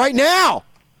 What, right now?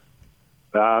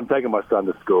 I'm taking my son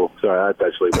to school. Sorry, that's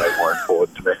actually way more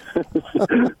important to me.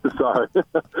 Sorry.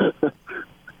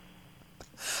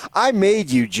 I made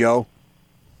you, Joe.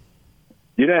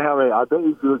 You know how many? I bet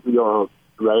you look at your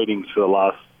ratings for the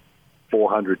last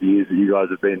 400 years that you guys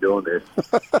have been doing this.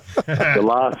 The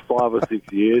last 5 or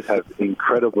 6 years have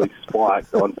incredibly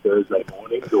spiked on Thursday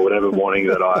mornings or whatever morning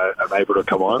that I am able to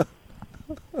come on.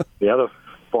 The other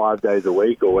 5 days a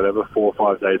week or whatever, 4 or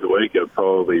 5 days a week are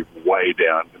probably way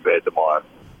down compared to mine.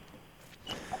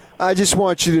 I just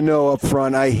want you to know up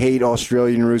front, I hate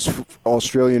Australian rules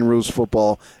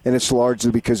football, and it's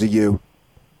largely because of you.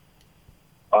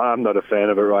 I'm not a fan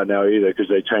of it right now either because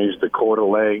they changed the quarter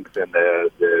length and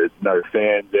there's no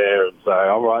fans there, and so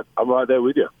I'm right there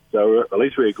with you. So at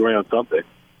least we agree on something.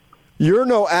 You're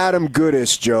no Adam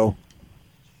Goodis, Joe.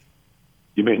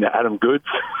 You mean Adam Goods?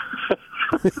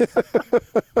 Did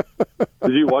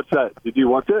you watch that? Did you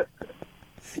watch it?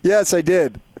 Yes, I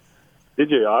did.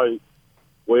 Did you?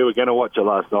 We were going to watch it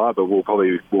last night, but we'll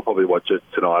probably watch it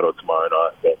tonight or tomorrow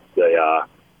night. But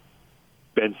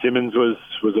Ben Simmons was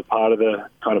a part of the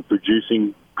kind of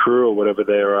producing crew or whatever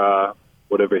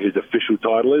his official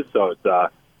title is. So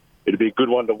it'd be a good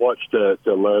one to watch to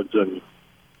learn some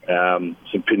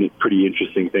pretty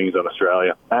interesting things on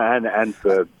Australia and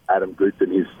for Adam Goods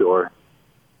and his story.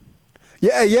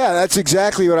 Yeah, that's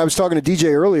exactly what I was talking to DJ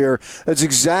earlier. That's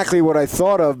exactly what I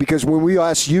thought of because when we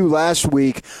asked you last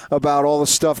week about all the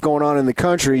stuff going on in the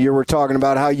country, you were talking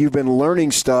about how you've been learning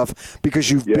stuff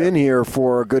because you've been here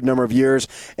for a good number of years,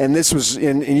 and this was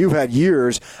and you've had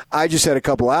years. I just had a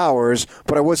couple hours,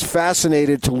 but I was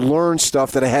fascinated to learn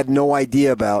stuff that I had no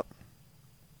idea about.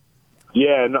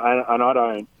 Yeah, and I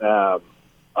don't.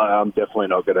 I'm definitely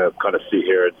not going to kind of sit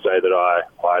here and say that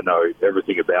I know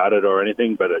everything about it or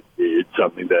anything, but it's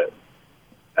something that,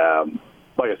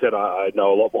 like I said, I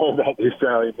know a lot more about the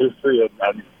Australian history,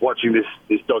 and watching this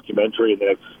documentary in the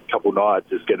next couple of nights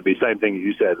is going to be the same thing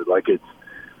you said. Like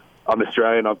I'm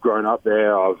Australian, I've grown up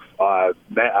there, I've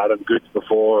met Adam Goods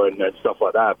before and stuff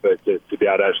like that, but to be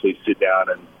able to actually sit down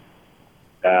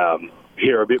and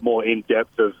hear a bit more in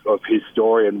depth of his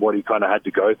story and what he kind of had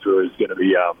to go through is going to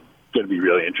be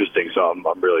really interesting, so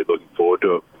I'm really looking forward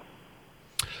to it.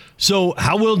 So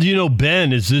how well do you know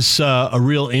Ben? Is this a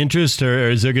real interest, or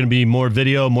is there going to be more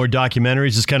video, more documentaries?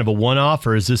 Is this kind of a one-off,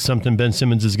 or is this something Ben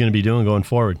Simmons is going to be doing going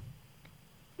forward?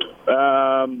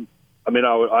 I mean,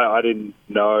 I didn't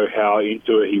know how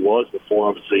into it he was before.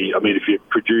 Obviously, I mean, if you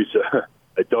produce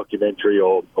a documentary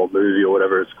or movie or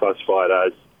whatever it's classified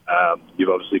as, you've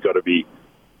obviously got to be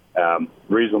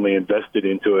reasonably invested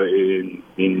into it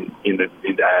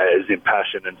as in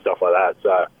passion and stuff like that.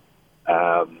 So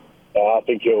I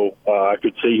think I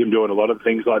could see him doing a lot of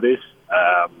things like this.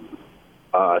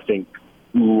 I think,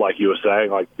 like you were saying,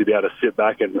 like to be able to sit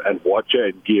back and watch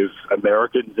it and give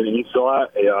Americans an insight,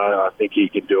 I think he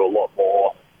can do a lot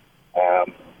more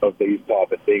of these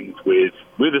type of things with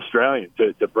Australians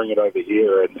to bring it over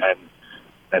here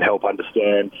and help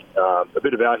understand a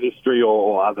bit of our history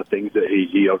or other things that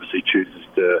he obviously chooses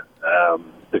to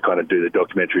kind of do the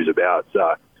documentaries about.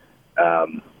 So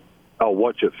I'll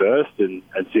watch it first and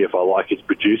see if I like his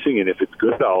producing, and if it's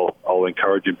good, I'll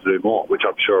encourage him to do more, which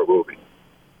I'm sure it will be.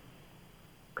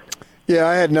 Yeah,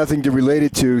 I had nothing to relate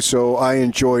it to, so I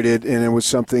enjoyed it, and it was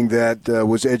something that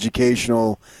was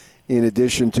educational in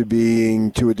addition to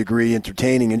being, to a degree,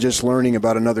 entertaining and just learning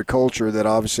about another culture that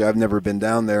obviously I've never been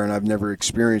down there and I've never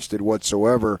experienced it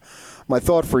whatsoever. My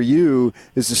thought for you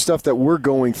is the stuff that we're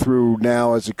going through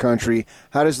now as a country,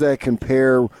 how does that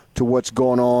compare to what's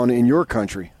going on in your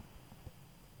country?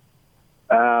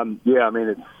 Yeah,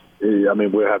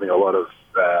 we're having a lot of,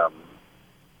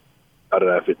 I don't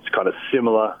know if it's kind of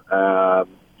similar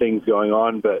things going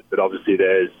on, but obviously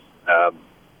there's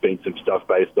been some stuff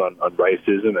based on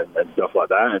racism and stuff like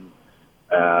that.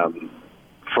 And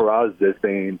for us, there's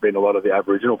been a lot of the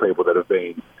Aboriginal people that have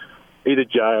been either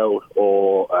jailed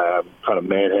or kind of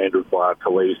manhandled by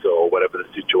police or whatever the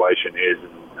situation is.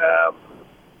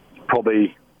 And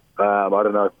probably, I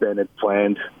don't know if Ben had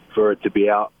planned for it to be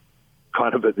out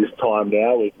kind of at this time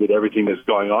now with everything that's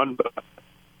going on, but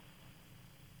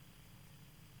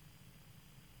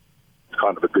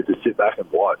kind of good to sit back and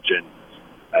watch. And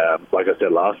like I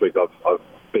said last week, I've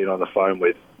been on the phone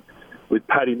with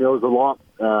Paddy Mills a lot,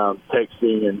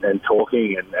 texting and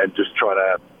talking and just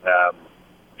trying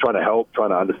to help, trying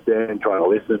to understand, trying to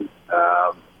listen,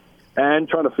 and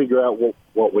trying to figure out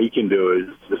what we can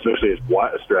do, especially as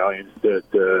white Australians,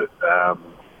 to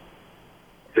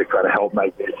kind of help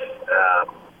make this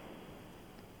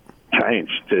change,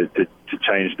 to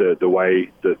change the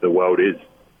way that the world is.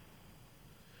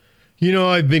 You know,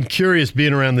 I've been curious,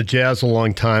 being around the Jazz a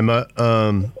long time.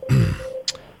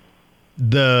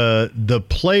 The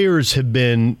players have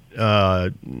been,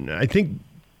 I think,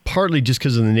 partly just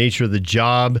because of the nature of the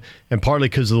job and partly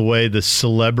because of the way the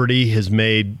celebrity has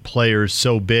made players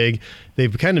so big,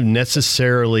 they've kind of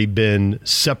necessarily been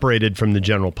separated from the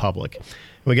general public.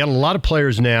 We got a lot of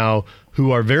players now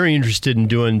who are very interested in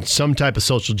doing some type of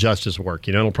social justice work.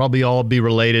 You know, it'll probably all be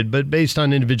related, but based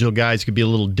on individual guys, it could be a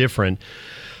little different.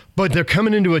 But they're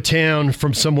coming into a town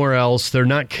from somewhere else. They're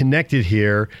not connected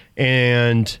here,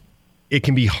 and it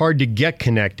can be hard to get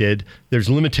connected. There's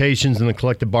limitations in the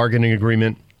collective bargaining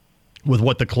agreement with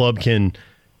what the club can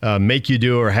make you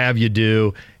do or have you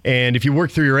do. And if you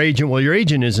work through your agent, well, your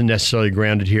agent isn't necessarily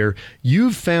grounded here.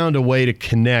 You've found a way to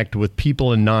connect with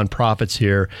people in nonprofits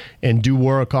here and do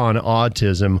work on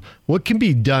autism. What can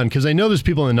be done? Because I know there's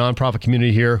people in the nonprofit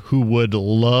community here who would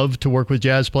love to work with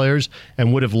Jazz players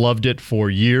and would have loved it for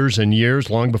years and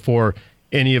years, long before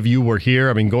any of you were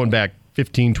here. I mean, going back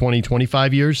 15, 20,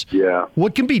 25 years. Yeah.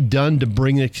 What can be done to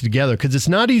bring it together? Because it's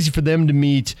not easy for them to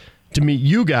meet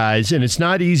you guys, and it's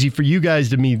not easy for you guys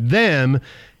to meet them.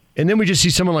 And then we just see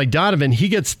someone like Donovan. He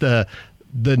gets the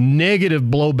negative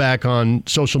blowback on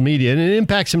social media, and it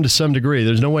impacts him to some degree.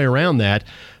 There's no way around that.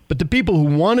 But the people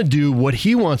who want to do what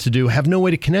he wants to do have no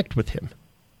way to connect with him.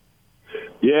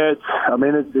 Yeah,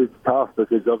 it's tough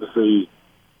because obviously,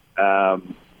 I've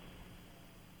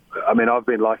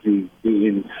been lucky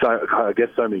in so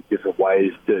many different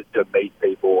ways to meet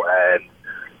people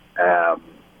and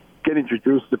get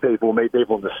introduced to people, meet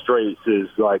people in the streets. Is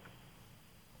like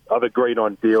I've agreed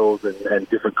on deals and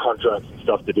different contracts and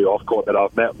stuff to do off court that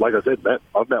I've met. Like I said,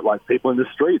 I've met like people in the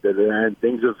street and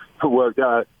things have worked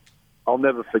out. I'll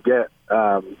never forget.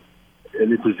 And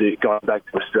this is it going back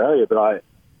to Australia, but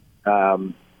I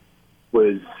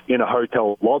was in a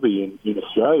hotel lobby in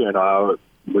Australia, and I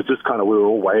was just we were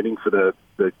all waiting for the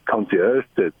concierge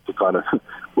to kind of,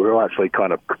 we were actually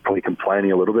kind of probably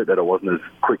complaining a little bit that it wasn't as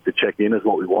quick to check in as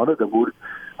what we wanted. And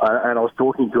I was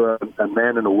talking to a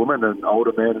man and a woman, an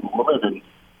older man and a woman,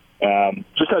 and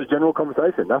just had a general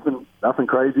conversation, nothing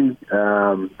crazy. They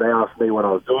asked me what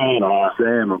I was doing, and I asked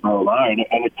them, and blah, blah, blah, and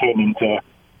it turned into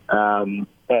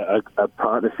a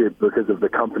partnership because of the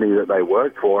company that they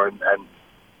worked for. And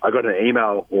I got an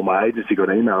email, or my agency got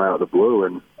an email out of the blue,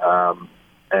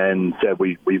 and said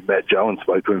we met Joe and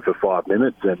spoke to him for 5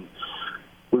 minutes, and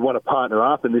we want to partner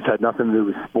up, and this had nothing to do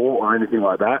with sport or anything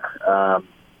like that.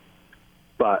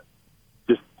 But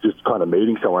just kind of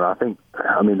meeting someone, I think,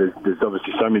 there's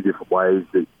obviously so many different ways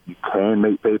that you can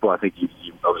meet people. I think you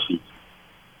obviously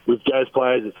with Jazz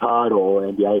players, it's hard, or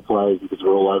NBA players, because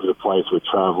we're all over the place. We're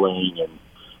traveling, and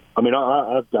I mean,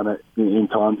 I've done it in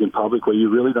times in public where you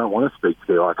really don't want to speak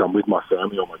to. Like, I'm with my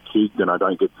family or my kids, and I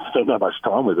don't get to spend that much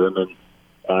time with them. And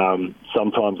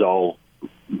sometimes I'll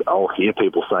hear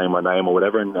people saying my name or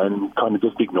whatever, and kind of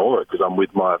just ignore it because I'm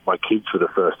with my kids for the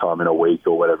first time in a week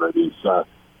or whatever it is. So,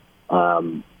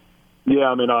 yeah,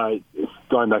 I mean,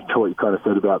 going back to what you kind of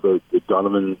said about the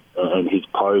Donovan and his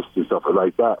posts and stuff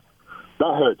like that.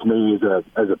 That hurts me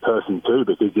as a person too,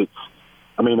 because it's.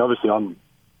 I mean, obviously, I'm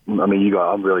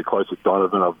really close with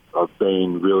Donovan. I've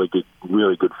been really good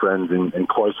friends and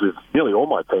close with nearly all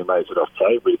my teammates that I've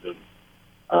played with.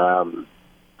 And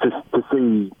to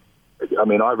see, I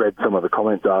mean, I read some of the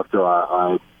comments after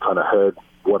I kind of heard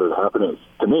what had happened.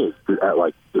 To me,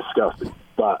 it's disgusting.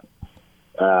 But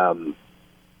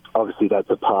obviously, that's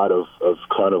a part of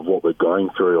kind of what we're going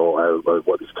through, or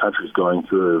what this country's going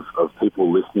through, of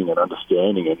people listening and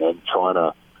understanding and trying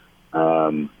to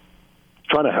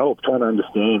help, trying to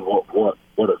understand what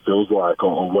it feels like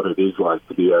or what it is like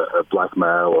to be a black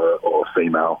male or a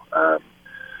female.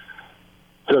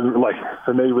 So, like,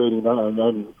 for me reading that, and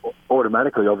then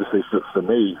automatically, obviously, for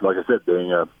me, like I said,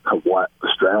 being a white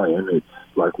Australian, it's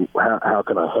like, how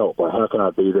can I help? Like, how can I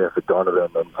be there for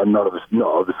Donovan? And not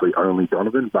obviously only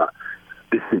Donovan, but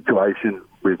this situation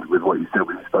with what you said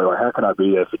with his story, like, how can I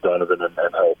be there for Donovan and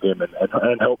help him and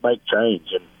help make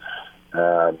change?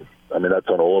 And I mean, that's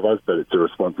on all of us, but it's a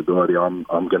responsibility I'm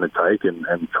going to take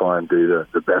and try and do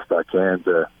the best I can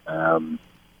to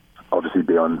obviously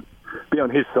be on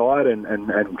his side and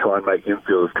try and make him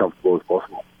feel as comfortable as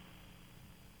possible.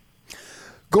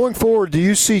 Going forward, do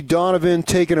you see Donovan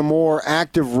taking a more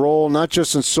active role, not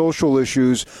just in social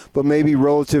issues, but maybe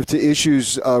relative to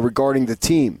issues regarding the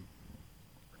team?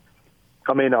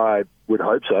 I mean, I would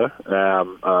hope so.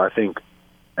 I think,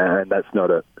 and that's not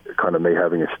a kind of me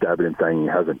having a stab at him saying he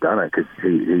hasn't done it, because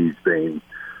he's been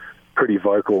pretty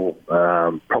vocal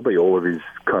probably all of his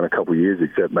kind of couple of years,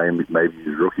 except maybe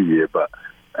his rookie year, but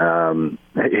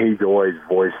he's always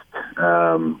voiced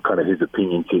kind of his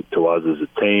opinion to us as a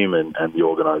team and the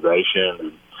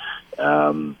organisation.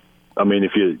 I mean,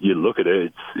 if you look at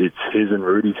it, it's his and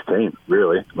Rudy's team,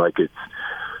 really. Like,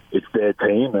 it's their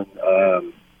team, and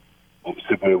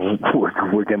obviously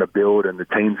we're going to build, and the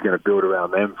team's going to build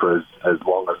around them for as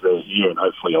long as they're here, and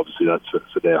hopefully, obviously, that's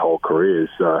for their whole careers.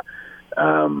 So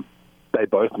they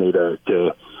both need to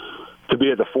be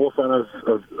at the forefront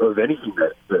of anything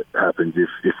that happens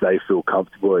if they feel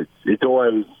comfortable. It's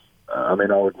always, I mean,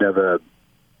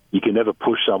 you can never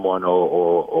push someone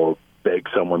or beg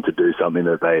someone to do something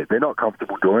that they're not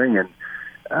comfortable doing. And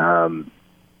I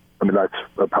mean, that's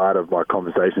a part of my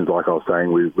conversations, like I was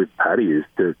saying with Paddy, is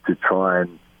to try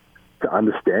and to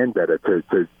understand better,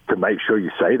 to make sure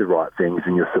you say the right things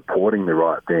and you're supporting the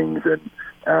right things. And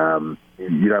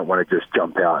you don't want to just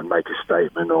jump out and make a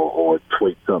statement or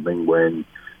tweet something when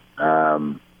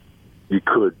you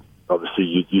could,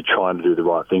 obviously, you're trying to do the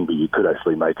right thing, but you could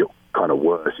actually make it kind of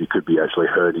worse. You could be actually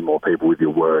hurting more people with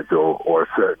your words or a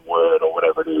certain word or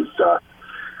whatever it is.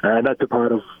 And that's a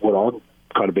part of what I've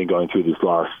kind of been going through this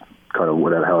last kind of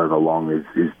however long is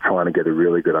trying to get a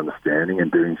really good understanding and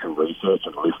doing some research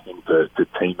and listening to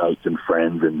teammates and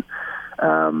friends and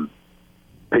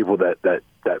people that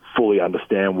fully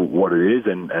understand what it is,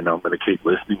 and I'm going to keep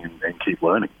listening and keep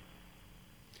learning.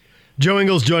 Joe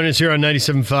Ingles joining us here on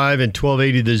 97.5 and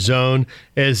 1280 The Zone.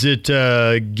 As it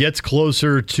gets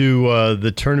closer to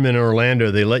the tournament in Orlando,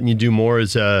 are they letting you do more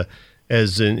as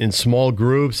in small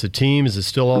groups, a team? Is it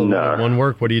still all one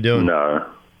work? What are you doing? No,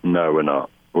 we're not.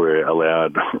 We're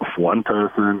allowed one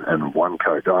person and one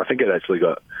coach. I think it's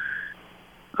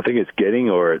getting,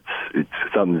 or it's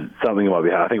something that might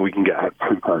be hard. I think we can have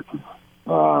two coaches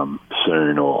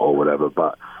soon or whatever,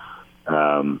 but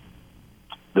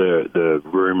the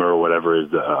rumor or whatever is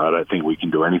that I don't think we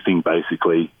can do anything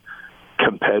basically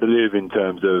competitive in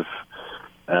terms of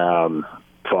 5-5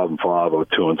 or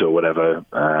 2-2 or whatever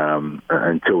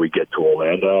until we get to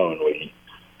Orlando and we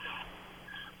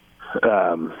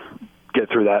get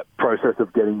through that process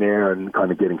of getting there and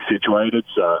kind of getting situated.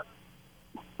 So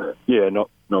yeah, not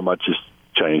much has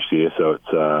changed here. So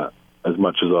it's as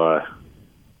much as I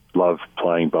love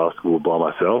playing basketball by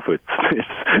myself, it's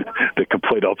the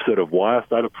complete opposite of why I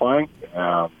started playing.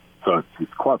 So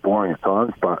it's quite boring at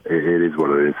times, but it is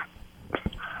what it is.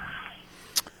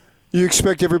 You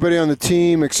expect everybody on the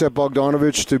team except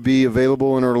Bogdanovich to be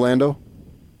available in Orlando?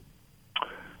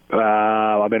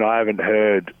 I mean, I haven't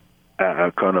heard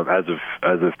kind of as of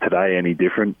today any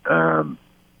different. I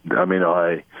mean,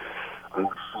 I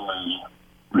fully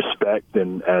respect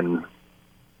and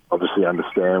obviously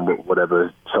understand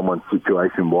whatever someone's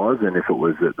situation was, and if it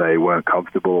was that they weren't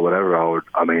comfortable or whatever, I'm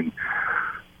going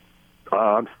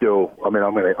to go and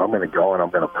I'm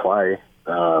going to play.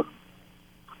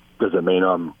 Does it mean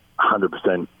I'm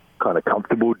 100% kind of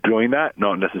comfortable doing that?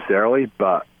 Not necessarily,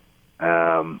 but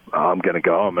I'm going to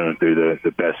go. I'm going to do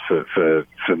the best for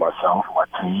myself, my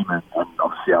team, and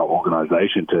obviously our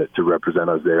organisation to represent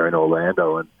us there in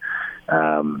Orlando. And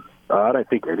I don't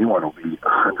think anyone will be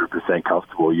 100%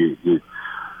 comfortable. You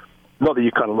not that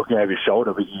you're kind of looking over your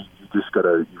shoulder, but you've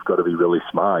got to be really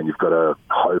smart, and you've got to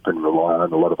hope and rely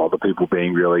on a lot of other people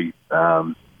being really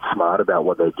smart about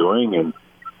what they're doing, and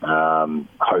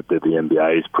hope that the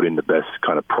NBA has put in the best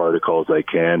kind of protocols they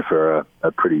can for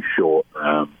a pretty short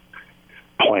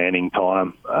planning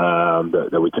time,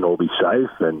 that we can all be safe.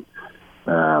 And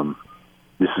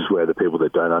this is where the people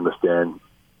that don't understand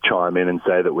chime in and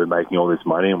say that we're making all this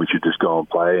money and we should just go and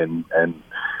play. And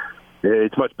yeah,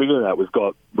 it's much bigger than that. We've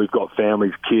got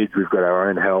families, kids, we've got our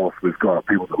own health, we've got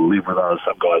people that live with us.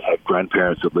 Some guys have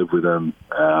grandparents that live with them,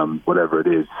 whatever it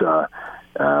is. There's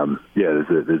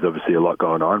obviously a lot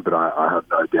going on, but I have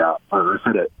no doubt. I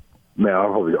said it, man, I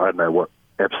don't know what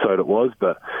episode it was,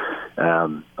 but I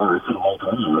said a long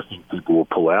time, I think people will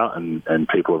pull out, and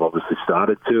people have obviously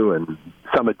started to, and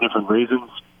some are different reasons.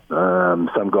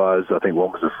 Some guys, I think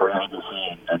one was a free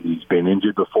agency and he's been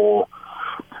injured before.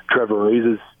 Trevor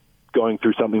Ariza is going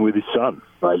through something with his son.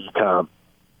 Like,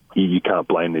 you can't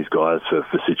blame these guys for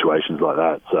situations like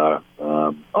that. So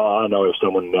I know if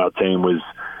someone in our team was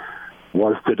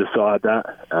to decide that,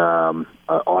 I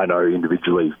know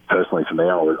individually, personally for me,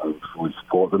 I would fully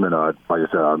support them. And like I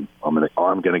said, I'm going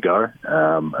to go,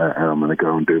 and I'm going to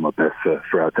go and do my best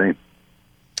for our team.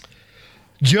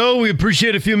 Joe, we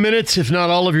appreciate a few minutes, if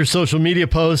not all of your social media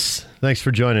posts. Thanks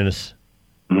for joining us.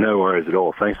 No worries at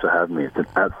all. Thanks for having me. It's an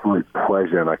absolute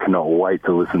pleasure, and I cannot wait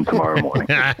to listen tomorrow morning.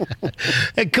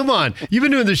 Hey, come on. You've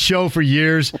been doing this show for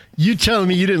years. You telling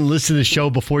me you didn't listen to the show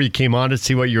before you came on to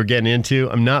see what you were getting into?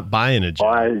 I'm not buying it,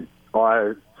 Joe.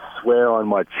 I swear on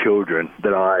my children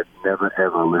that I never,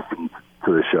 ever listened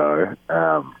to the show.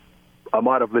 I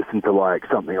might have listened to, like,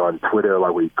 something on Twitter,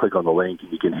 like where you click on the link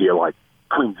and you can hear, like,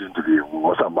 Quinn's interview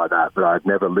or something like that, but I'd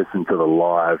never listened to the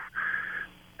live.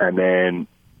 And then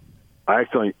I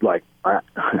actually,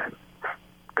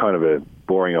 kind of a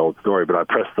boring old story, but I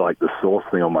pressed like the source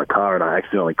thing on my car and I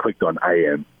accidentally clicked on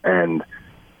AM, and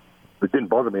it didn't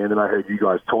bother me. And then I heard you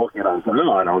guys talking, and I was like,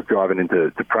 oh, and I was driving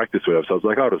into practice with it, so I was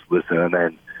like, I'll just listen. And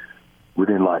then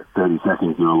within like 30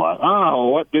 seconds, you were like, oh,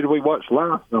 what did we watch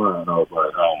last night? And I was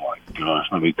like, oh my gosh,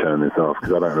 let me turn this off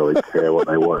because I don't really care what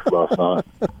they watched last night.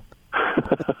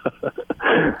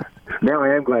 Now I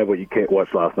am glad what you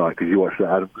watched last night because you watched the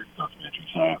Adam Green documentary.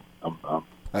 So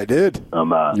I did.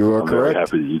 You were I'm correct. very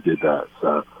happy that you did that.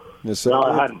 So yes, no,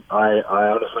 I hadn't. I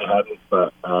honestly hadn't.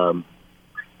 But I'm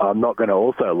not going to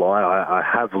also lie. I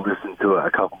have listened to it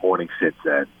a couple mornings since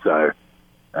then. So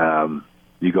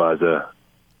you guys are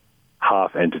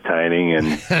half entertaining, and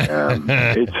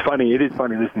it's funny. It is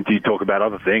funny listening to you talk about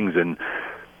other things, and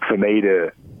for me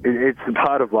to. It's a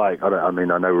part of, like, I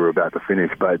know we're about to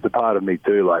finish, but it's a part of me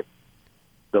too, like,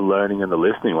 the learning and the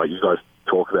listening. Like, you guys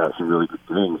talk about some really good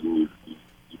things, and you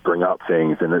bring up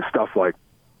things, and it's stuff like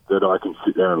that I can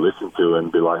sit there and listen to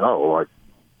and be like, oh, like,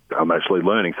 I'm actually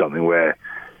learning something, where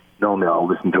normally I'll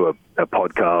listen to a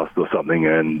podcast or something,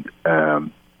 and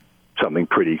something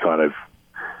pretty kind of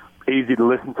easy to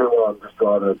listen to. I'm just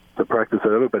trying to practice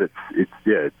over, but it's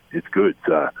good.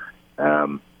 So,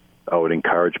 I would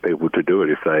encourage people to do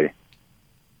it if they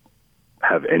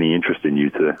have any interest in you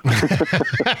to.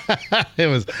 It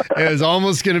was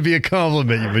almost going to be a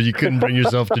compliment, but you couldn't bring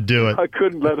yourself to do it. I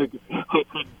couldn't let it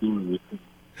go.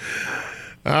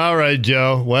 All right,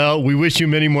 Joe. Well, we wish you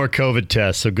many more COVID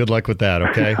tests, so good luck with that,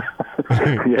 okay?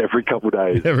 Yeah, every couple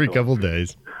days. Every couple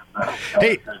days.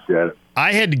 Hey,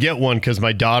 I had to get one because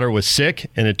my daughter was sick,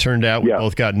 and it turned out we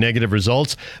both got negative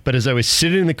results. But as I was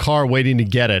sitting in the car waiting to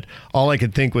get it, all I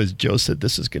could think was, Joe said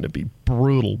this is going to be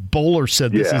brutal. Bowler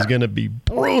said this is going to be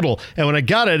brutal. And when I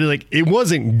got it, it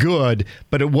wasn't good,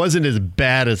 but it wasn't as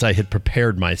bad as I had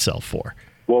prepared myself for.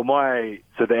 Well,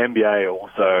 so the NBA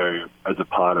also, as a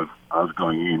part of us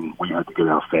going in, we had to get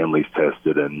our families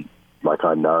tested, and like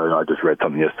I just read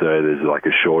something yesterday, there's like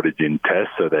a shortage in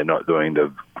tests, so they're not doing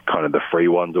the kind of the free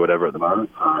ones or whatever at the moment.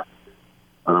 I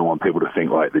don't want people to think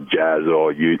like the Jazz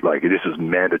or you, like this is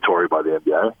mandatory by the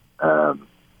NBA.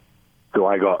 So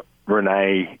I got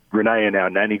Renee and our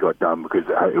nanny got done because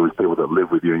it was people that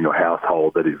live with you in your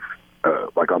household that is,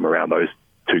 like I'm around those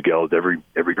two girls every day.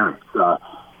 So,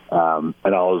 and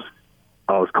I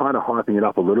I was kind of hyping it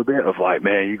up a little bit of like,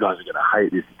 man, you guys are going to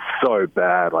hate this. It's so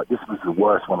bad. Like, this was the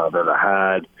worst one I've ever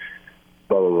had.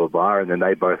 Blah, blah, blah, blah. And then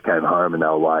they both came home and they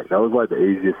were like, that was like the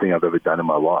easiest thing I've ever done in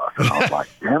my life. And I was like,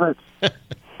 damn it.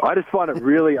 I just find it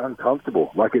really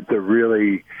uncomfortable. Like, it's a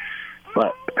really,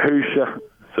 like,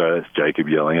 sorry, that's Jacob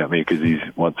yelling at me because he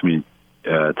wants me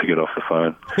to get off the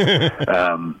phone.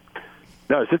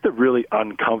 No, it's just a really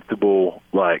uncomfortable,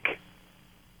 like,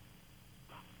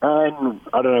 and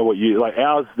I don't know what you, like,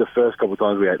 ours, the first couple of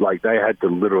times we had, like, they had to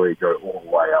literally go all the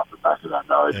way up the back of that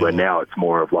nose, where now it's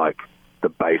more of, like, the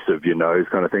base of your nose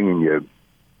kind of thing, and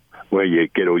where you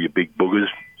get all your big boogers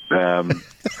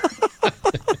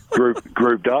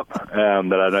grouped up,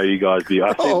 that I know you guys do.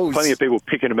 I've seen plenty of people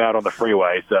picking them out on the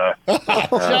freeway, so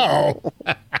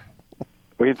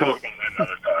we can talk about that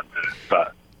another time too.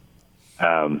 But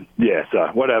yeah, so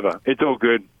whatever. It's all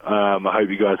good. I hope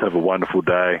you guys have a wonderful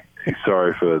day.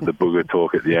 Sorry for the booger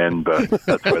talk at the end, but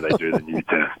that's where they do the new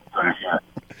test. So, yeah.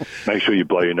 Make sure you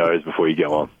blow your nose before you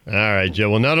go on. All right,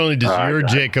 Joe. Well, not only does your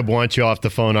Jacob want you off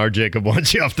the phone, our Jacob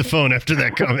wants you off the phone after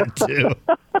that comment, too.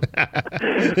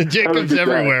 Jacob's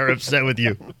everywhere upset with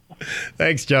you.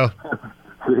 Thanks, Joe.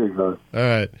 See you, guys. All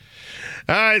right.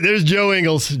 All right, there's Joe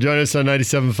Ingles. Join us on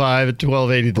 97.5 at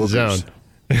 1280 The Zone.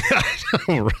 I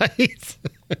know, right?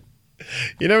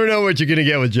 You never know what you're going to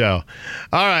get with Joe.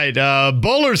 All right,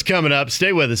 Bowler's coming up.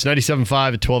 Stay with us, 97.5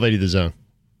 at 1280 The Zone.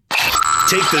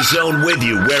 Take the Zone with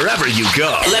you wherever you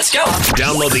go. Let's go.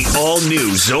 Download the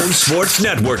all-new Zone Sports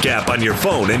Network app on your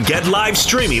phone and get live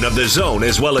streaming of the Zone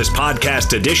as well as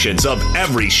podcast editions of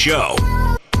every show.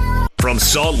 From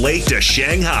Salt Lake to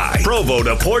Shanghai, Provo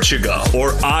to Portugal,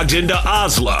 or Ogden to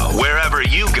Oslo, wherever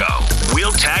you go,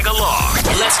 we'll tag along.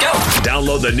 Let's go.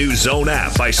 Download the new Zone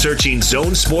app by searching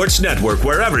Zone Sports Network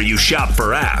wherever you shop for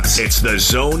apps. It's the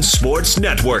Zone Sports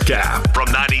Network app from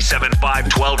 97.5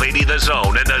 1280 The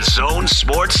Zone and the Zone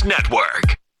Sports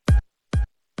Network.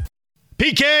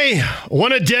 PK,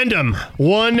 one addendum,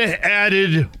 one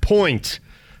added point.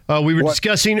 We were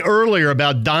discussing earlier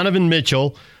about Donovan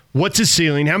Mitchell. What's his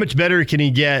ceiling? How much better can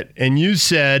he get? And you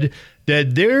said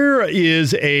that there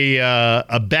is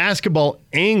a basketball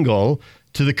angle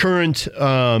to the current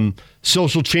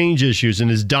social change issues. And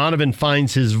as Donovan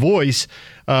finds his voice,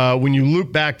 when you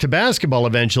loop back to basketball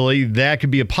eventually, that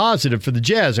could be a positive for the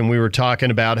Jazz. And we were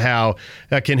talking about how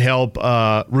that can help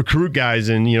recruit guys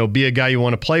and, be a guy you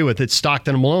want to play with. It's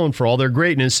Stockton and Malone for all their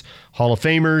greatness. Hall of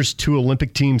Famers, 2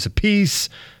 Olympic teams apiece.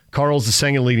 Carl's the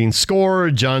second leading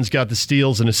scorer. John's got the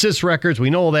steals and assist records. We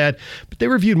know all that. But they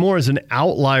were viewed more as an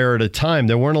outlier at a time.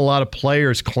 There weren't a lot of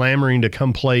players clamoring to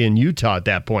come play in Utah at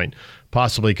that point,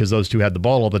 possibly because those two had the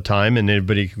ball all the time, and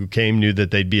everybody who came knew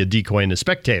that they'd be a decoy and a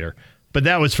spectator. But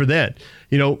that was for then.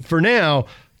 For now,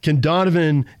 can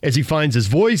Donovan, as he finds his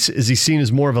voice, is he seen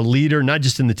as more of a leader, not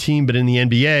just in the team, but in the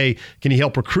NBA? Can he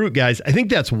help recruit guys? I think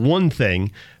that's one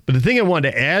thing. But the thing I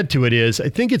wanted to add to it is I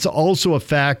think it's also a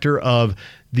factor of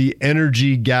the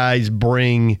energy guys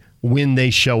bring when they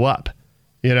show up.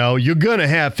 You're going to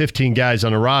have 15 guys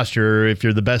on a roster if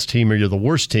you're the best team or you're the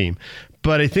worst team.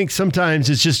 But I think sometimes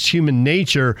it's just human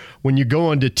nature when you go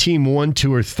on to team 1,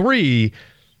 2, or 3,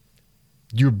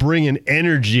 you're bringing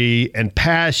energy and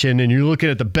passion, and you're looking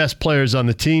at the best players on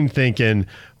the team thinking,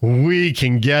 we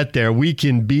can get there, we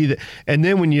can be there. And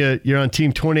then when you're on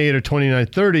team 28 or 29,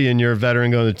 30, and you're a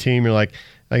veteran going to the team, you're like,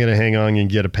 I'm going to hang on and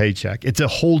get a paycheck. It's a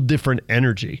whole different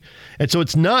energy. And so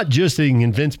it's not just that he can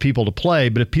convince people to play,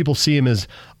 but if people see him as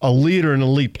a leader and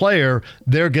elite player,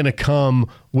 they're going to come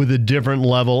with a different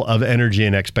level of energy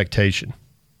and expectation.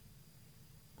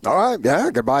 All right. Yeah,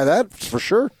 I could buy that for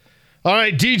sure. All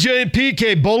right, DJ and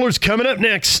PK, Bowler's coming up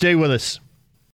next. Stay with us.